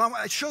passage? Well,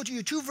 I showed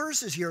you 2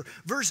 verses here,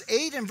 verse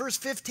 8 and verse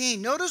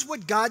 15. Notice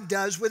what God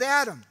does with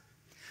Adam.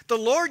 The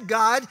Lord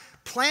God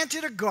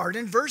planted a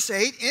garden, verse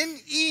 8, in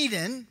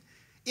Eden,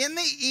 in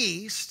the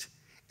east,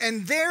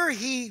 and there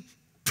he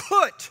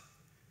put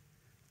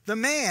the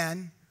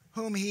man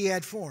whom he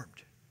had formed.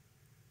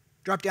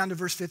 Drop down to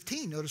verse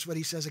 15. Notice what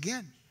he says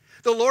again.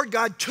 The Lord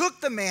God took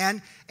the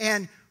man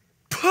and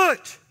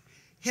put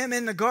him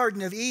in the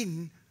Garden of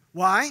Eden.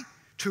 Why?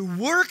 To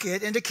work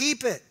it and to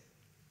keep it.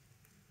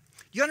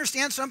 You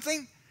understand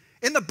something?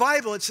 In the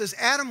Bible it says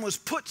Adam was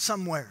put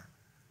somewhere.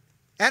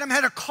 Adam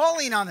had a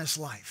calling on his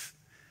life.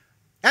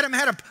 Adam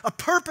had a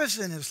purpose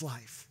in his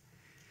life.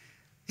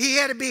 He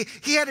had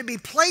to be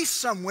placed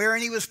somewhere,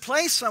 and he was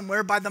placed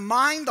somewhere by the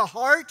mind, the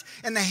heart,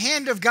 and the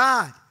hand of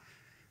God.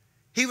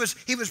 He was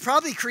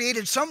probably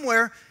created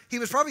somewhere. He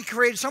was probably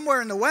created somewhere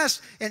in the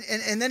West,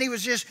 and then he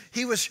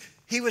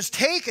was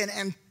taken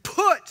and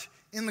put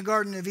in the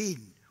Garden of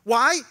Eden.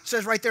 Why? It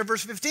says right there,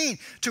 verse 15,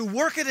 to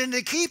work it and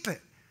to keep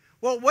it.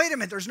 Well, wait a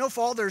minute. There's no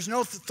fall. There's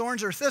no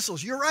thorns or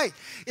thistles. You're right.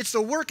 It's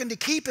to work and to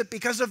keep it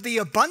because of the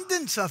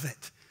abundance of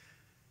it.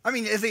 I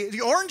mean,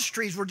 the orange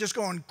trees were just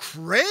going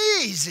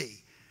crazy.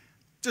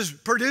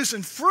 just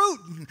producing fruit.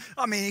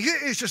 I mean,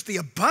 it's just the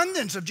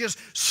abundance of just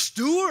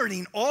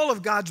stewarding all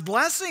of God's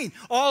blessing,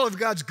 all of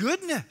God's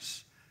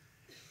goodness.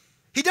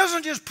 He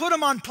doesn't just put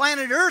them on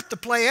planet Earth to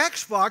play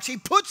Xbox. He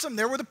puts them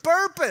there with a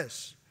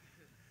purpose.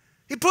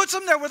 He puts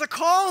them there with a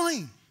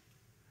calling.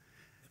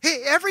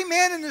 Hey, every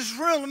man in this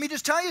room, let me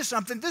just tell you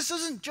something. This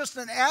isn't just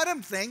an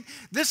Adam thing.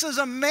 This is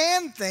a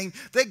man thing,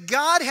 that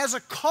God has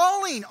a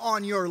calling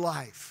on your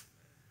life.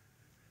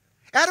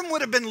 Adam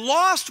would have been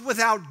lost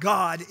without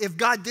God if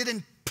God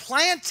didn't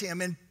plant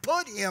him and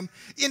put him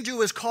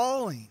into his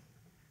calling.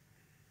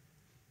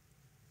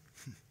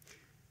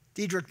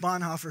 Dietrich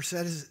Bonhoeffer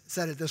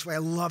said it this way. I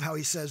love how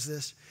he says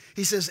this.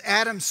 He says,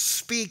 Adam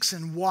speaks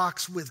and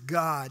walks with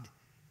God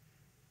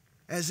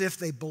as if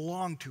they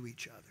belong to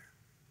each other.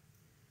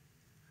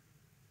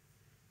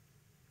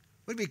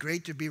 Would it be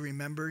great to be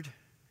remembered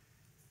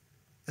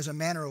as a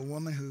man or a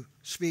woman who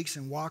speaks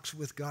and walks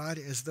with God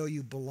as though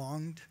you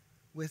belonged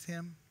with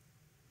him?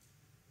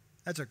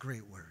 That's a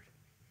great word.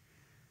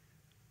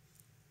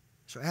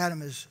 So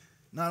Adam is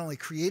not only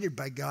created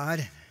by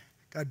God,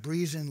 God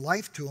breathes in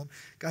life to him,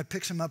 God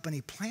picks him up and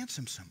he plants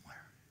him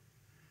somewhere.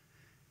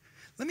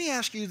 Let me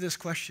ask you this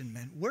question,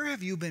 men. Where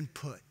have you been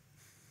put?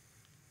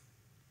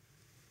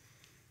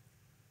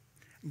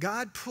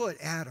 God put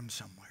Adam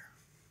somewhere.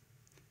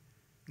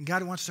 And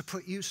God wants to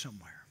put you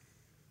somewhere.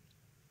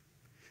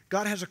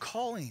 God has a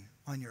calling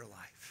on your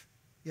life.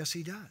 Yes,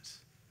 he does.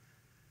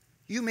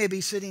 You may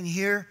be sitting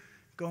here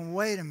going,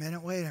 wait a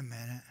minute.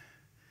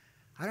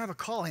 I don't have a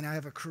calling, I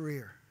have a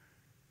career.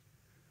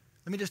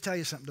 Let me just tell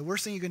you something. The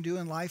worst thing you can do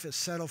in life is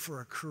settle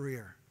for a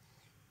career.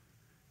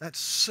 That's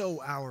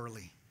so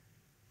hourly.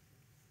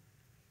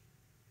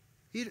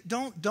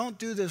 Don't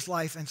do this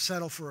life and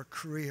settle for a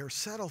career.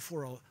 Settle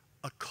for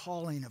a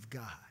calling of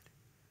God.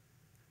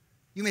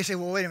 You may say,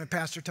 well, wait a minute,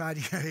 Pastor Todd,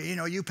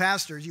 you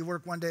pastors, you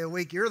work one day a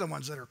week, you're the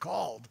ones that are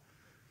called.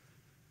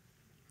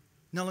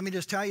 No, let me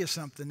just tell you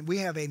something. We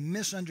have a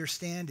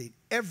misunderstanding.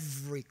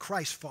 Every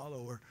Christ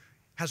follower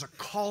has a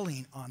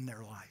calling on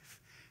their life.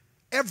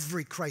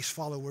 Every Christ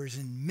follower is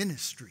in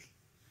ministry,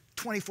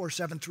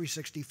 24/7,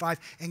 365,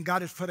 and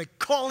God has put a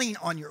calling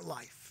on your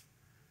life.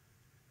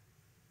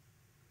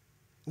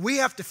 We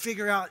have to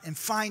figure out and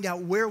find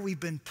out where we've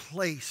been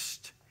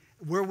placed,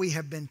 where we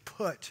have been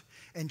put,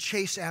 and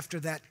chase after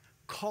that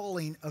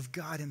calling of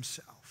God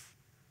himself.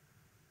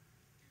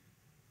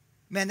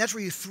 Man, that's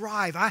where you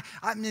thrive.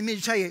 Let me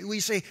tell you, we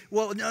say,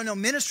 well, no,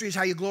 ministry is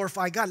how you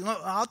glorify God. No,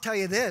 I'll tell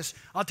you this.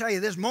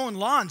 Mowing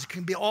lawns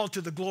can be all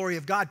to the glory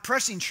of God.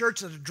 Pressing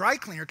shirts at a dry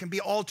cleaner can be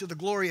all to the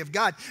glory of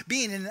God.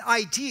 Being in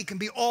IT can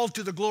be all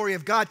to the glory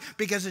of God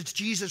because it's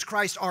Jesus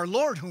Christ our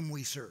Lord whom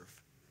we serve.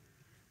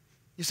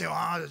 You say,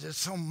 oh,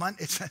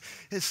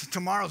 it's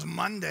tomorrow's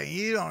Monday.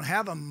 You don't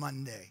have a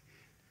Monday.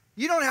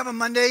 You don't have a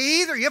Monday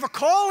either. You have a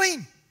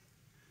calling.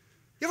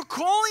 You have a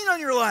calling on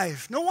your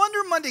life. No wonder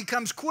Monday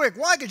comes quick.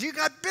 Why? Because you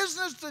got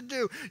business to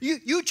do.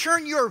 You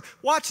turn your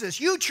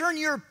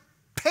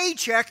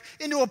paycheck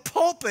into a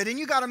pulpit and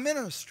you got a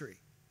ministry.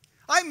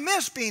 I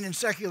miss being in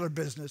secular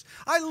business.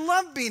 I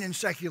love being in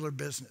secular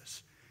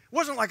business. It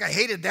wasn't like I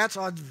hated that,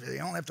 so I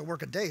only have to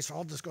work a day, so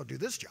I'll just go do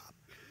this job.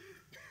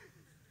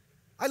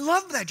 I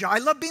love that job. I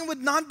love being with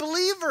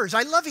non-believers.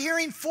 I love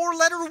hearing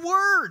four-letter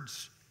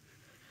words.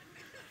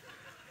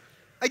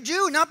 I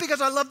do, not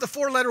because I love the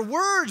four-letter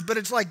words, but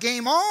it's like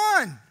game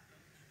on.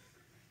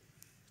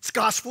 It's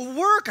gospel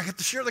work. I have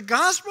to share the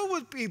gospel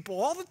with people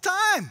all the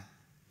time.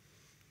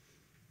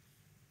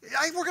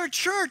 I work at a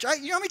church.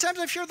 You know how many times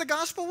I've shared the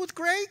gospel with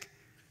Greg?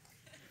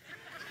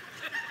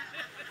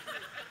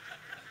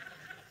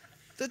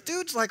 The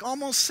dude's like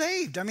almost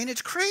saved. I mean,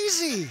 it's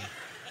crazy.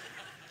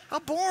 How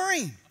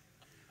boring.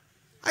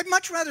 I'd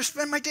much rather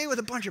spend my day with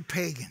a bunch of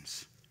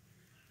pagans.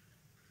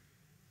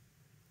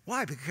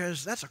 Why?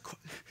 Because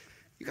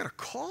you got a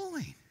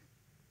calling.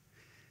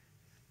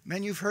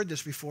 Men, you've heard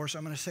this before, so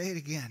I'm going to say it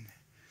again.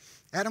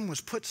 Adam was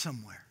put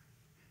somewhere,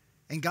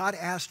 and God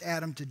asked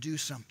Adam to do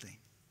something,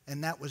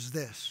 and that was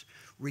this: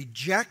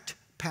 reject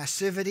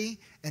passivity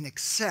and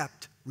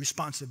accept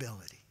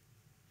responsibility.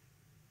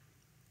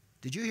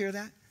 Did you hear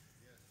that?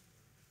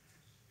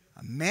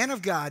 A man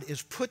of God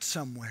is put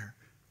somewhere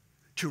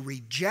to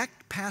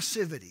reject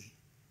passivity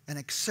and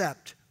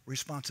accept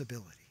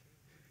responsibility.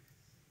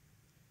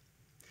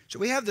 So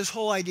we have this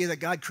whole idea that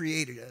God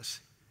created us.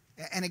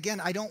 And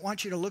again, I don't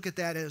want you to look at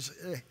that as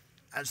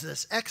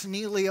this ex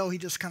nihilo. He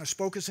just kind of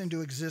spoke us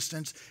into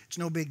existence. It's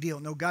no big deal.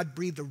 No, God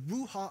breathed the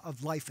ruha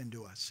of life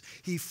into us.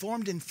 He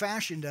formed and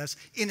fashioned us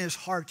in his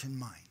heart and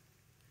mind.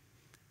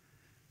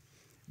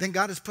 Then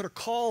God has put a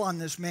call on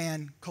this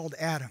man called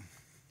Adam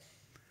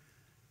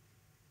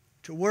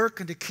to work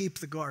and to keep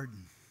the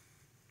garden.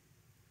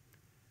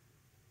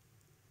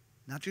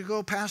 Not to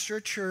go pastor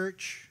a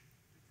church,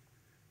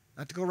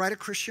 not to go write a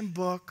Christian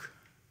book,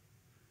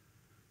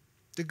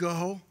 to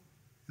go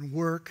and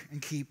work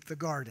and keep the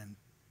garden.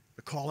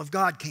 The call of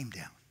God came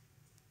down.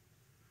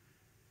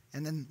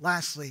 And then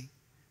lastly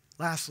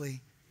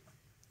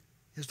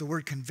is the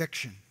word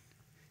conviction.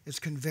 It's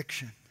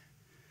conviction.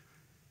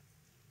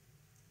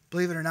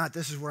 Believe it or not,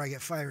 this is where I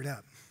get fired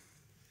up.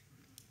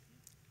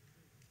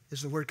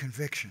 Is the word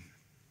conviction.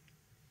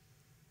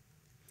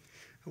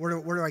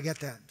 Where do I get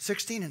that?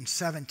 16 and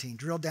 17,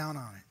 drill down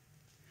on it.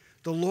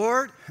 The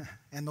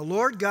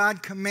Lord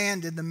God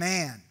commanded the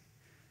man,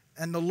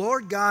 and the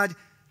Lord God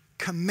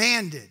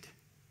commanded.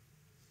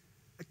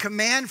 A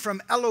command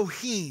from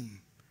Elohim,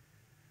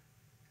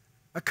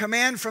 a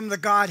command from the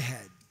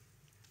Godhead.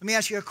 Let me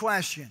ask you a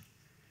question.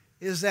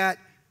 Is that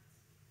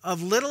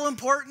of little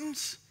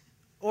importance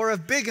or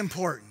of big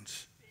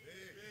importance?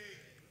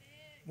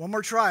 Big. One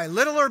more try.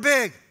 Little or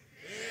big?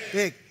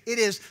 Big. It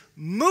is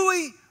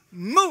muy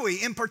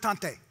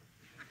importante.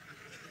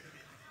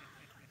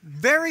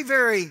 Very,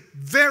 very,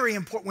 very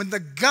important. When the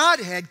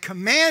Godhead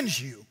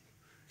commands you,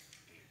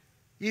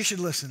 you should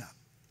listen up.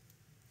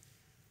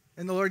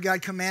 And the Lord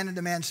God commanded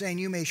the man, saying,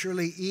 you may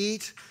surely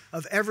eat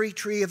of every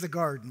tree of the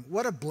garden.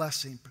 What a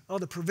blessing. Oh,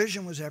 the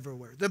provision was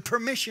everywhere. The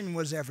permission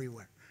was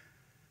everywhere.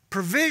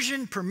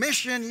 Provision,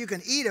 permission, you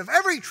can eat of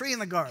every tree in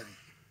the garden.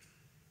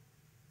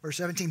 Verse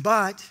 17,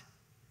 but,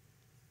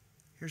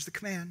 here's the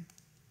command,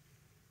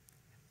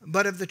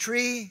 but of the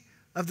tree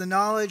of the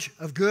knowledge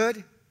of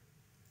good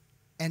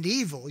and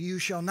evil you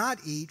shall not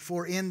eat,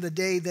 for in the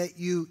day that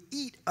you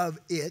eat of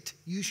it,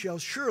 you shall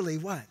surely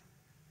what?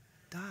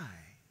 Die.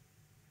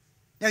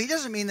 Now, he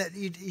doesn't mean that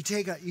you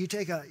take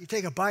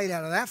a bite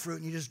out of that fruit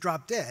and you just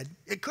drop dead.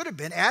 It could have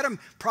been. Adam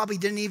probably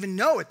didn't even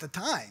know at the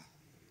time.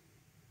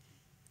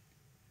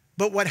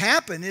 But what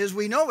happened is,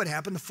 we know what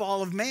happened. The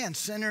fall of man.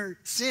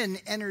 Sin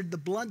entered the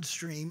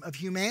bloodstream of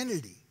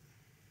humanity.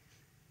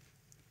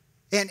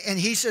 And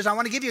he says, I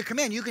want to give you a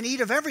command. You can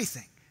eat of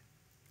everything.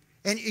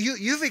 And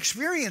you've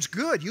experienced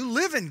good. You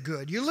live in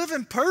good. You live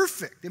in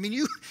perfect. I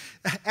mean,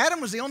 Adam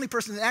was the only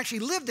person that actually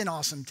lived in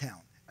Awesome Town.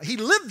 He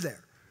lived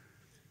there.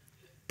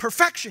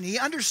 Perfection. He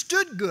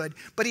understood good.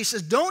 But he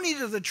says, don't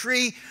eat of the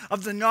tree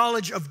of the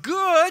knowledge of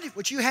good,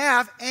 which you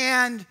have,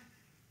 and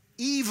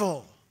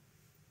evil.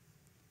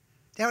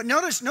 Now,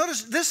 notice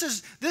this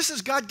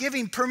is God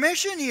giving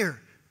permission here.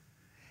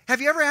 Have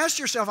you ever asked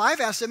yourself,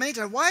 I've asked it many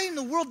times, why in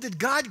the world did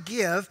God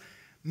give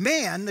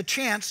man the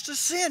chance to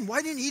sin?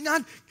 Why didn't he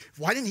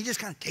just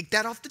kind of take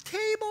that off the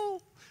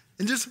table?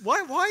 And just,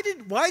 why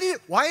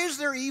is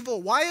there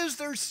evil? Why is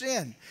there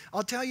sin?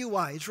 I'll tell you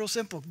why. It's real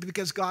simple.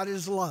 Because God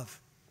is love.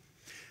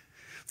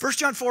 1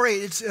 John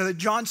 4:8,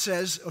 John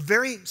says a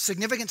very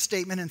significant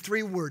statement in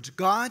 3 words.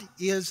 God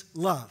is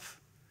love.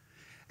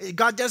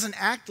 God doesn't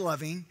act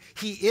loving.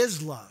 He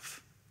is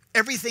love.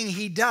 Everything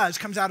he does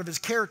comes out of his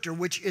character,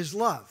 which is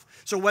love.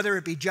 So whether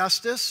it be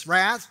justice,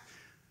 wrath,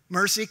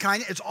 mercy,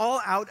 kindness, it's all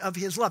out of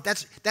his love.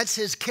 That's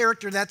his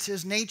character. That's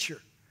his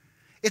nature.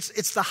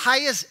 It's the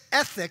highest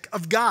ethic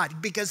of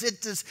God because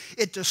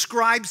it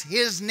describes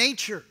his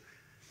nature.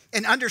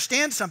 And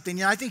understand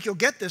something, and I think you'll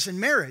get this in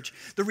marriage.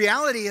 The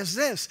reality is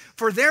this: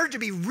 for there to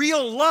be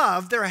real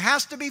love, there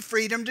has to be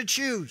freedom to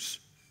choose.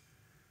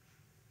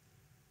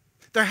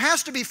 There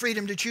has to be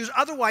freedom to choose,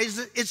 otherwise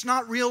it's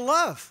not real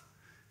love.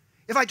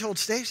 If I told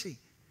Stacy,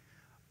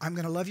 I'm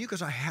going to love you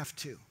because I have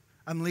to.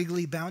 I'm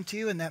legally bound to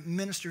you, and that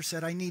minister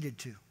said I needed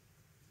to.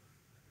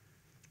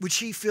 Would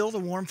she feel the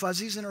warm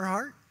fuzzies in her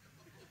heart?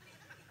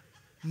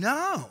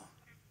 No.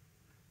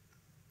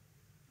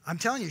 I'm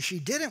telling you, she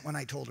didn't when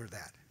I told her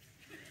that.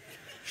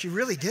 She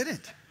really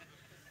didn't.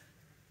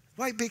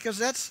 Why? Because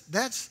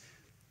that's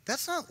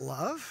not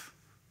love.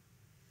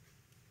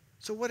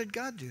 So what did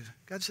God do?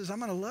 God says, I'm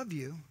going to love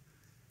you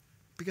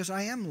because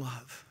I am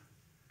love.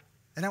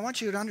 And I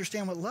want you to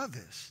understand what love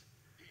is.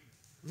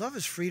 Love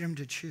is freedom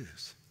to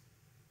choose.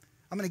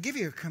 I'm going to give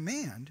you a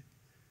command,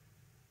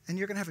 and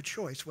you're going to have a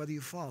choice whether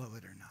you follow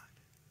it or not.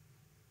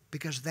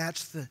 Because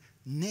that's the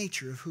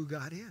nature of who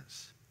God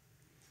is.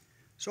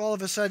 So all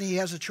of a sudden, he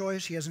has a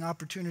choice. He has an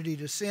opportunity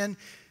to sin.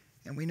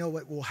 And we know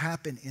what will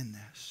happen in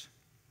this.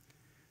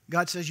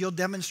 God says, you'll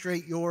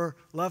demonstrate your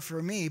love for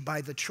me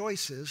by the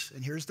choices.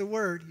 And here's the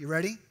word. You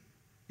ready?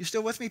 You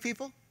still with me,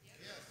 people?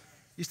 Yes.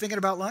 You thinking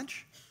about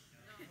lunch?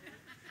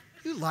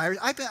 No. You liars.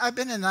 I've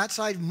been in that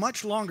side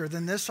much longer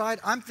than this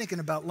side. I'm thinking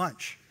about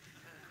lunch.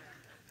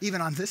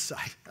 Even on this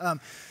side.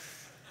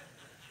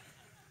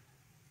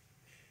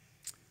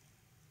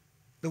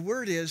 The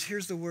word is,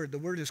 here's the word. The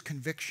word is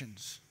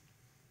convictions.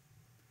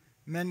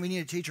 Men, we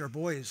need to teach our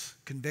boys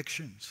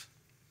convictions.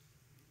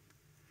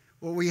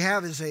 What we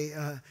have is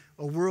a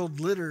world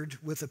littered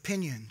with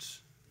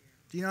opinions.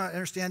 Do you not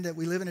understand that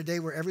we live in a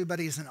day where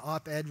everybody is an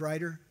op-ed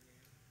writer?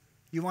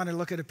 You want to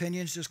look at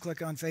opinions, just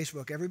click on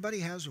Facebook. Everybody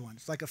has one.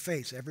 It's like a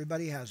face.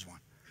 Everybody has one.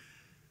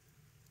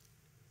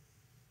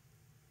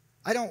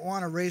 I don't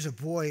want to raise a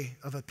boy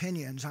of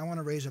opinions. I want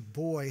to raise a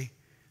boy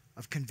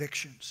of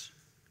convictions.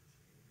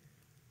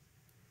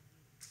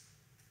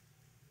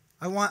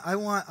 I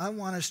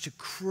want us to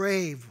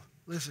crave,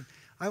 listen,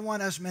 I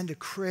want us men to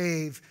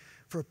crave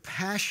for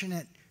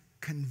passionate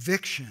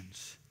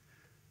convictions,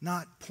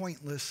 not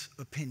pointless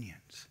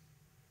opinions.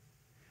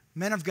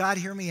 Men of God,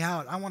 hear me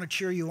out. I want to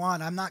cheer you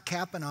on. I'm not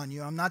capping on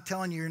you. I'm not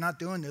telling you you're not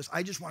doing this.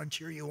 I just want to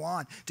cheer you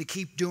on to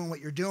keep doing what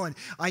you're doing.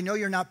 I know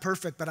you're not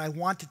perfect, but I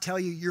want to tell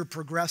you you're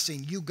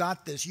progressing. You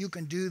got this. You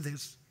can do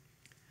this.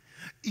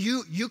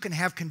 You can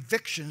have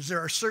convictions. There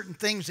are certain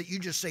things that you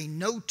just say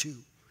no to.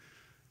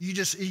 You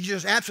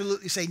just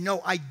absolutely say,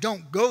 no, I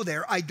don't go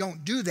there. I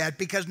don't do that,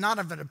 because not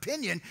of an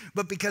opinion,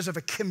 but because of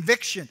a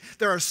conviction.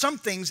 There are some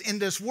things in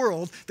this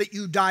world that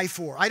you die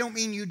for. I don't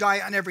mean you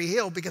die on every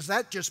hill, because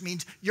that just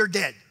means you're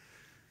dead.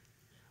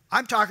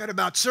 I'm talking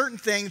about certain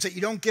things that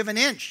you don't give an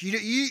inch.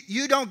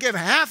 You don't give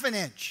half an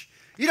inch.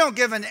 You don't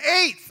give an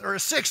eighth or a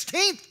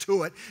 16th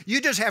to it.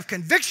 You just have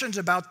convictions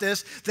about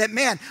this that,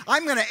 man,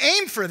 I'm going to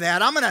aim for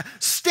that. I'm going to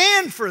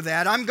stand for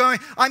that. I'm going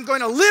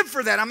to live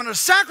for that. I'm going to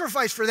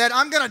sacrifice for that.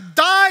 I'm going to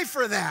die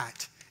for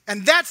that.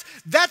 And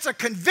that's a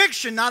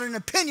conviction, not an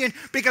opinion,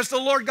 because the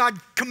Lord God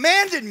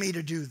commanded me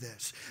to do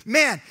this.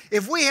 Man,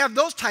 if we have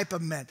those type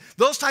of men,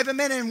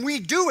 and we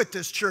do at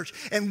this church,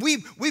 and we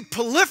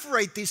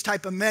proliferate these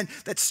type of men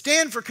that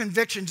stand for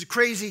convictions,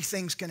 crazy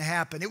things can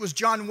happen. It was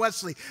John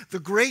Wesley, the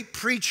great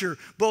preacher,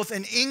 both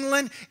in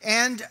England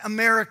and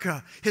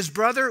America. His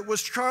brother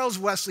was Charles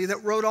Wesley,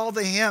 that wrote all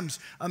the hymns.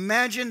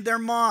 Imagine their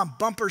mom,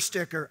 bumper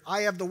sticker,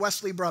 I have the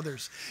Wesley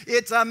brothers.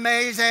 It's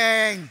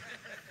amazing.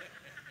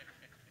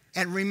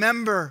 And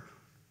remember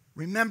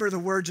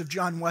the words of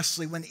John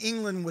Wesley. When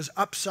England was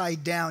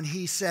upside down,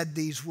 he said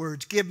these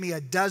words, give me a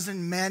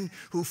dozen men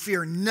who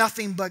fear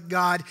nothing but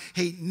God,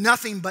 hate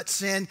nothing but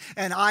sin,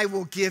 and I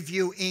will give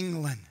you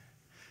England.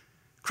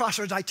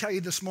 Crossroads, I tell you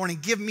this morning,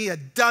 give me a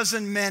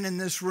dozen men in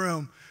this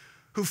room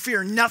who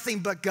fear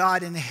nothing but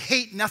God and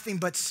hate nothing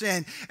but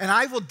sin, and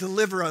I will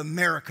deliver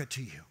America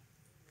to you.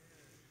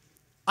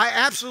 I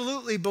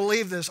absolutely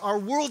believe this. Our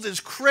world is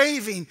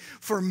craving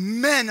for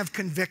men of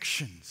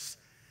convictions.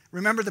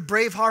 Remember the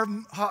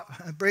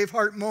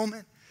Braveheart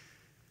moment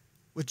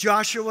with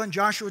Joshua in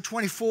Joshua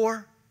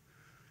 24?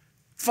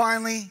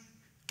 Finally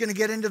going to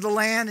get into the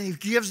land, and he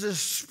gives this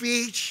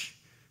speech.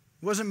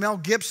 It wasn't Mel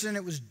Gibson,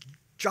 it was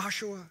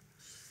Joshua.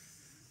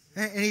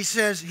 And he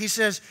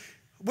says,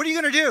 what are you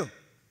going to do?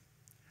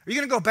 Are you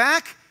going to go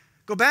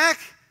back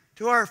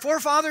to our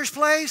forefathers'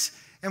 place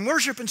and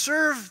worship and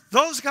serve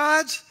those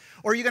gods?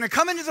 Or are you going to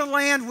come into the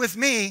land with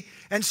me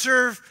and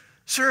serve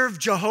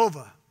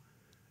Jehovah?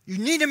 You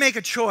need to make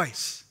a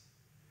choice.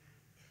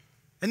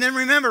 And then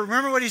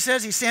remember what he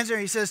says. He stands there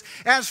and he says,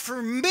 as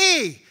for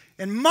me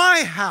and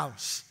my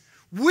house,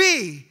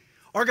 we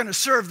are going to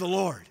serve the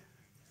Lord.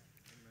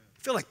 I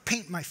feel like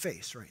painting my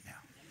face right now.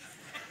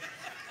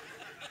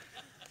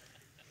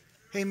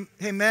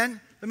 Hey,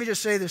 men, let me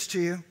just say this to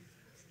you.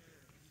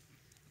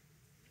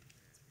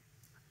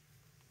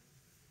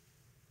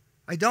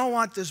 I don't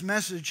want this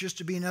message just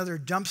to be another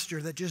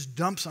dumpster that just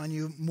dumps on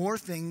you more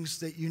things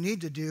that you need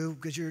to do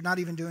because you're not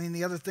even doing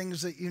the other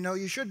things that you know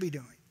you should be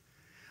doing.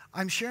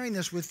 I'm sharing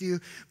this with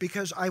you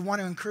because I want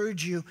to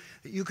encourage you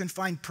that you can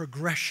find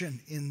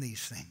progression in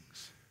these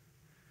things.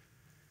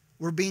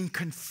 We're being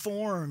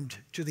conformed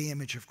to the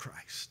image of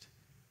Christ.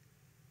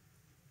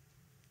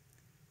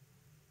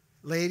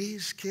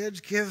 Ladies, kids,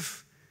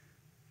 give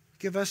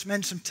us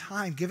men some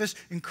time.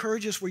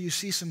 Encourage us where you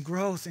see some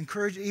growth.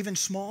 Encourage even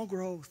small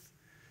growth.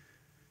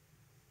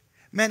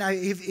 Men,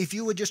 if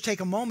you would just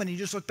take a moment and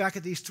you just look back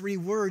at these three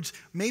words,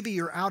 maybe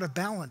you're out of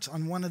balance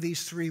on one of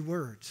these three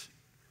words.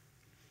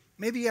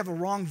 Maybe you have a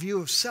wrong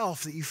view of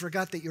self, that you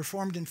forgot that you're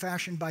formed and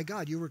fashioned by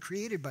God. You were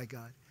created by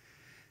God.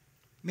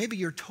 Maybe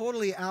you're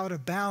totally out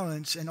of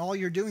balance and all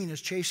you're doing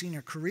is chasing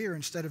a career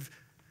instead of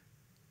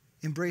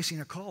embracing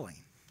a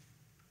calling.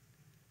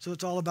 So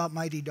it's all about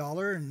mighty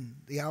dollar and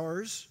the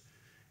hours,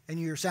 and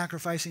you're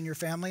sacrificing your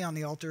family on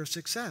the altar of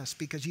success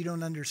because you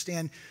don't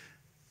understand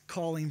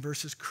calling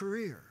versus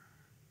career.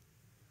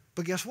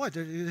 But guess what?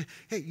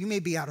 Hey, you may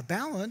be out of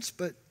balance,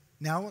 but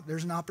now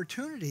there's an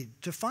opportunity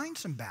to find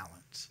some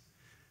balance.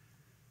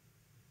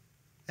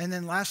 And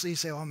then lastly, you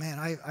say, oh man,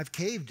 I've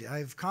caved,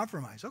 I've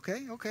compromised.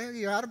 Okay,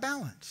 you're out of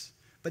balance.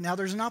 But now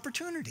there's an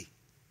opportunity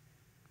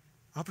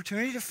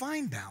to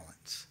find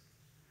balance.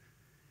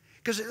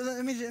 Because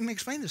let me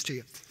explain this to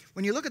you.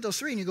 When you look at those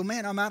three and you go,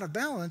 man, I'm out of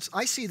balance,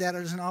 I see that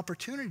as an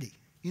opportunity.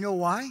 You know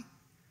why?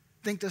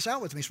 Think this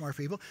out with me, smart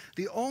people.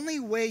 The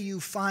only way you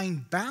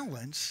find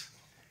balance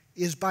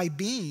is by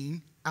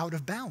being out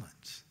of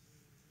balance.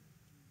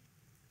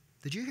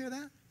 Did you hear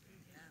that?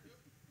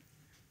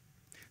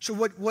 So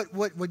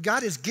what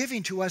God is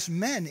giving to us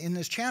men in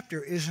this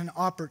chapter is an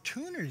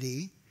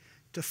opportunity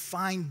to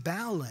find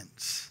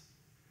balance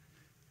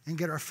and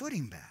get our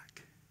footing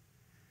back.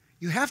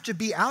 You have to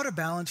be out of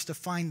balance to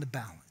find the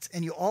balance.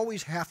 And you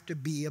always have to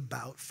be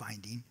about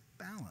finding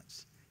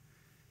balance.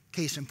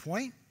 Case in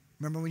point,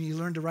 remember when you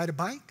learned to ride a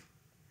bike?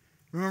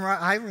 I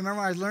remember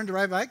when I learned to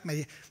ride a bike.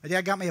 My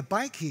dad got me a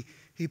bike.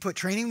 He put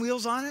training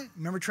wheels on it.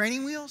 Remember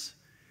training wheels?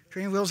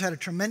 Training wheels had a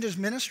tremendous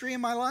ministry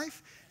in my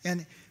life.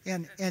 And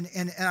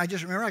I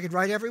just remember I could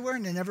ride everywhere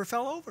and they never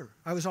fell over.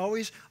 I was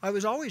always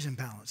in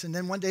balance. And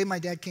then one day my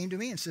dad came to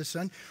me and said,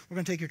 son, we're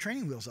going to take your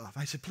training wheels off.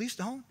 I said, please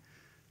don't.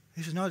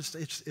 He says, no,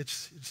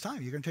 it's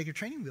time. You're going to take your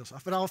training wheels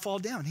off, but I'll fall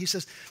down. He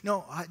says,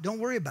 no, don't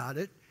worry about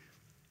it.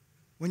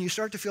 When you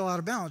start to feel out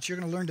of balance, you're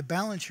going to learn to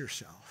balance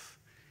yourself.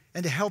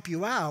 And to help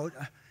you out,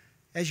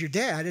 as your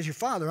dad, as your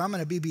father, I'm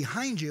going to be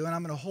behind you, and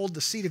I'm going to hold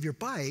the seat of your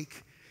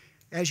bike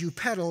as you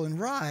pedal and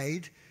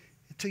ride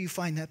until you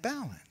find that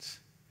balance.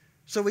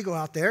 So we go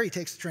out there. He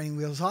takes the training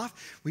wheels off.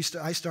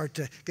 I start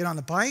to get on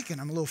the bike,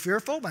 and I'm a little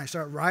fearful, but I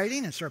start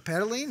riding and start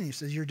pedaling. And he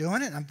says, "You're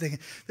doing it." And I'm thinking,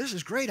 "This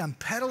is great. I'm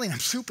pedaling. I'm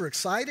super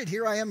excited.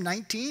 Here I am,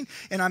 19,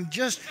 and I'm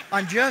just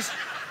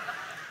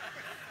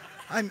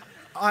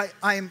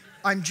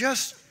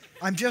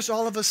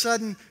all of a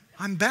sudden,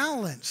 I'm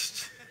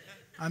balanced.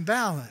 I'm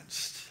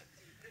balanced."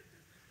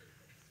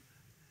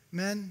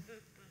 Men,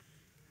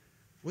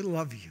 we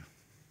love you.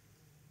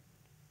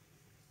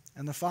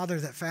 And the Father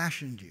that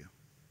fashioned you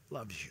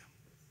loves you.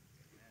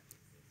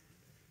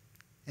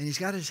 And He's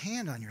got His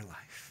hand on your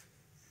life.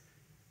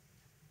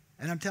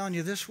 And I'm telling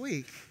you this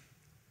week,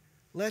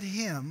 let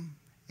Him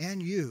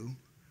and you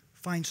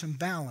find some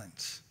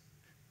balance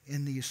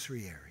in these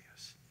three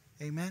areas.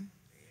 Amen? Amen.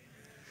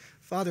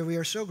 Father, we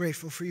are so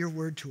grateful for your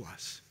word to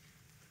us.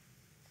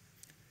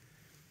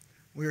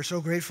 We are so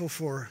grateful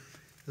for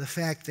the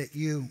fact that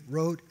you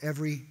wrote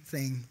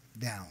everything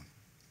down.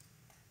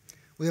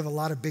 We have a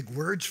lot of big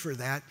words for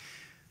that,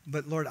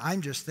 but Lord,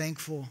 I'm just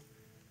thankful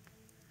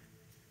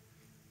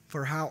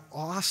for how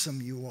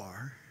awesome you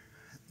are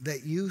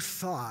that you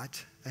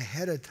thought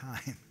ahead of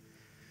time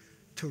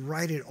to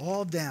write it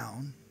all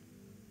down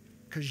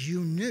because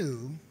you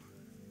knew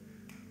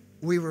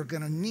we were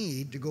going to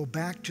need to go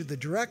back to the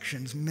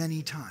directions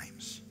many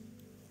times.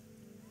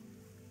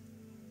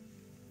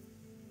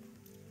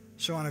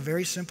 So on a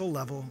very simple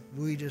level,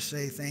 we just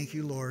say, thank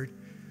you, Lord.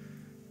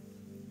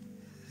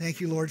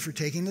 Thank you, Lord, for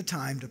taking the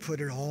time to put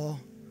it all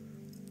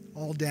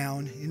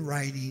down in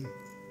writing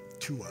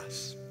to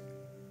us.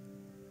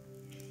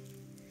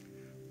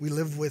 We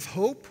live with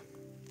hope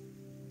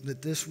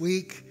that this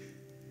week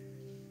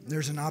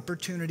there's an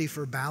opportunity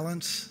for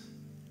balance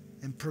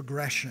and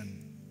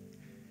progression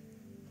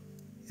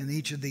in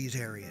each of these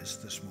areas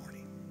this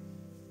morning.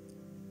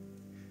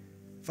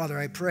 Father,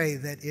 I pray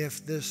that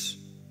if this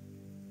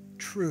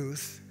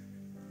truth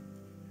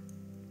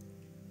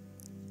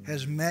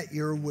has met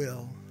your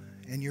will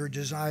and your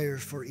desire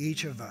for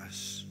each of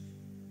us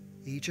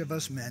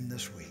men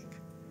this week,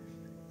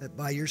 that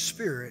by your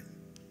Spirit,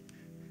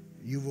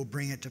 you will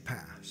bring it to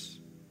pass.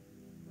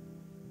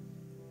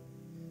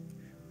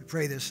 We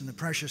pray this in the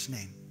precious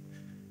name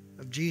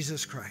of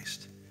Jesus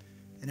Christ.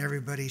 And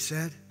everybody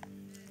said,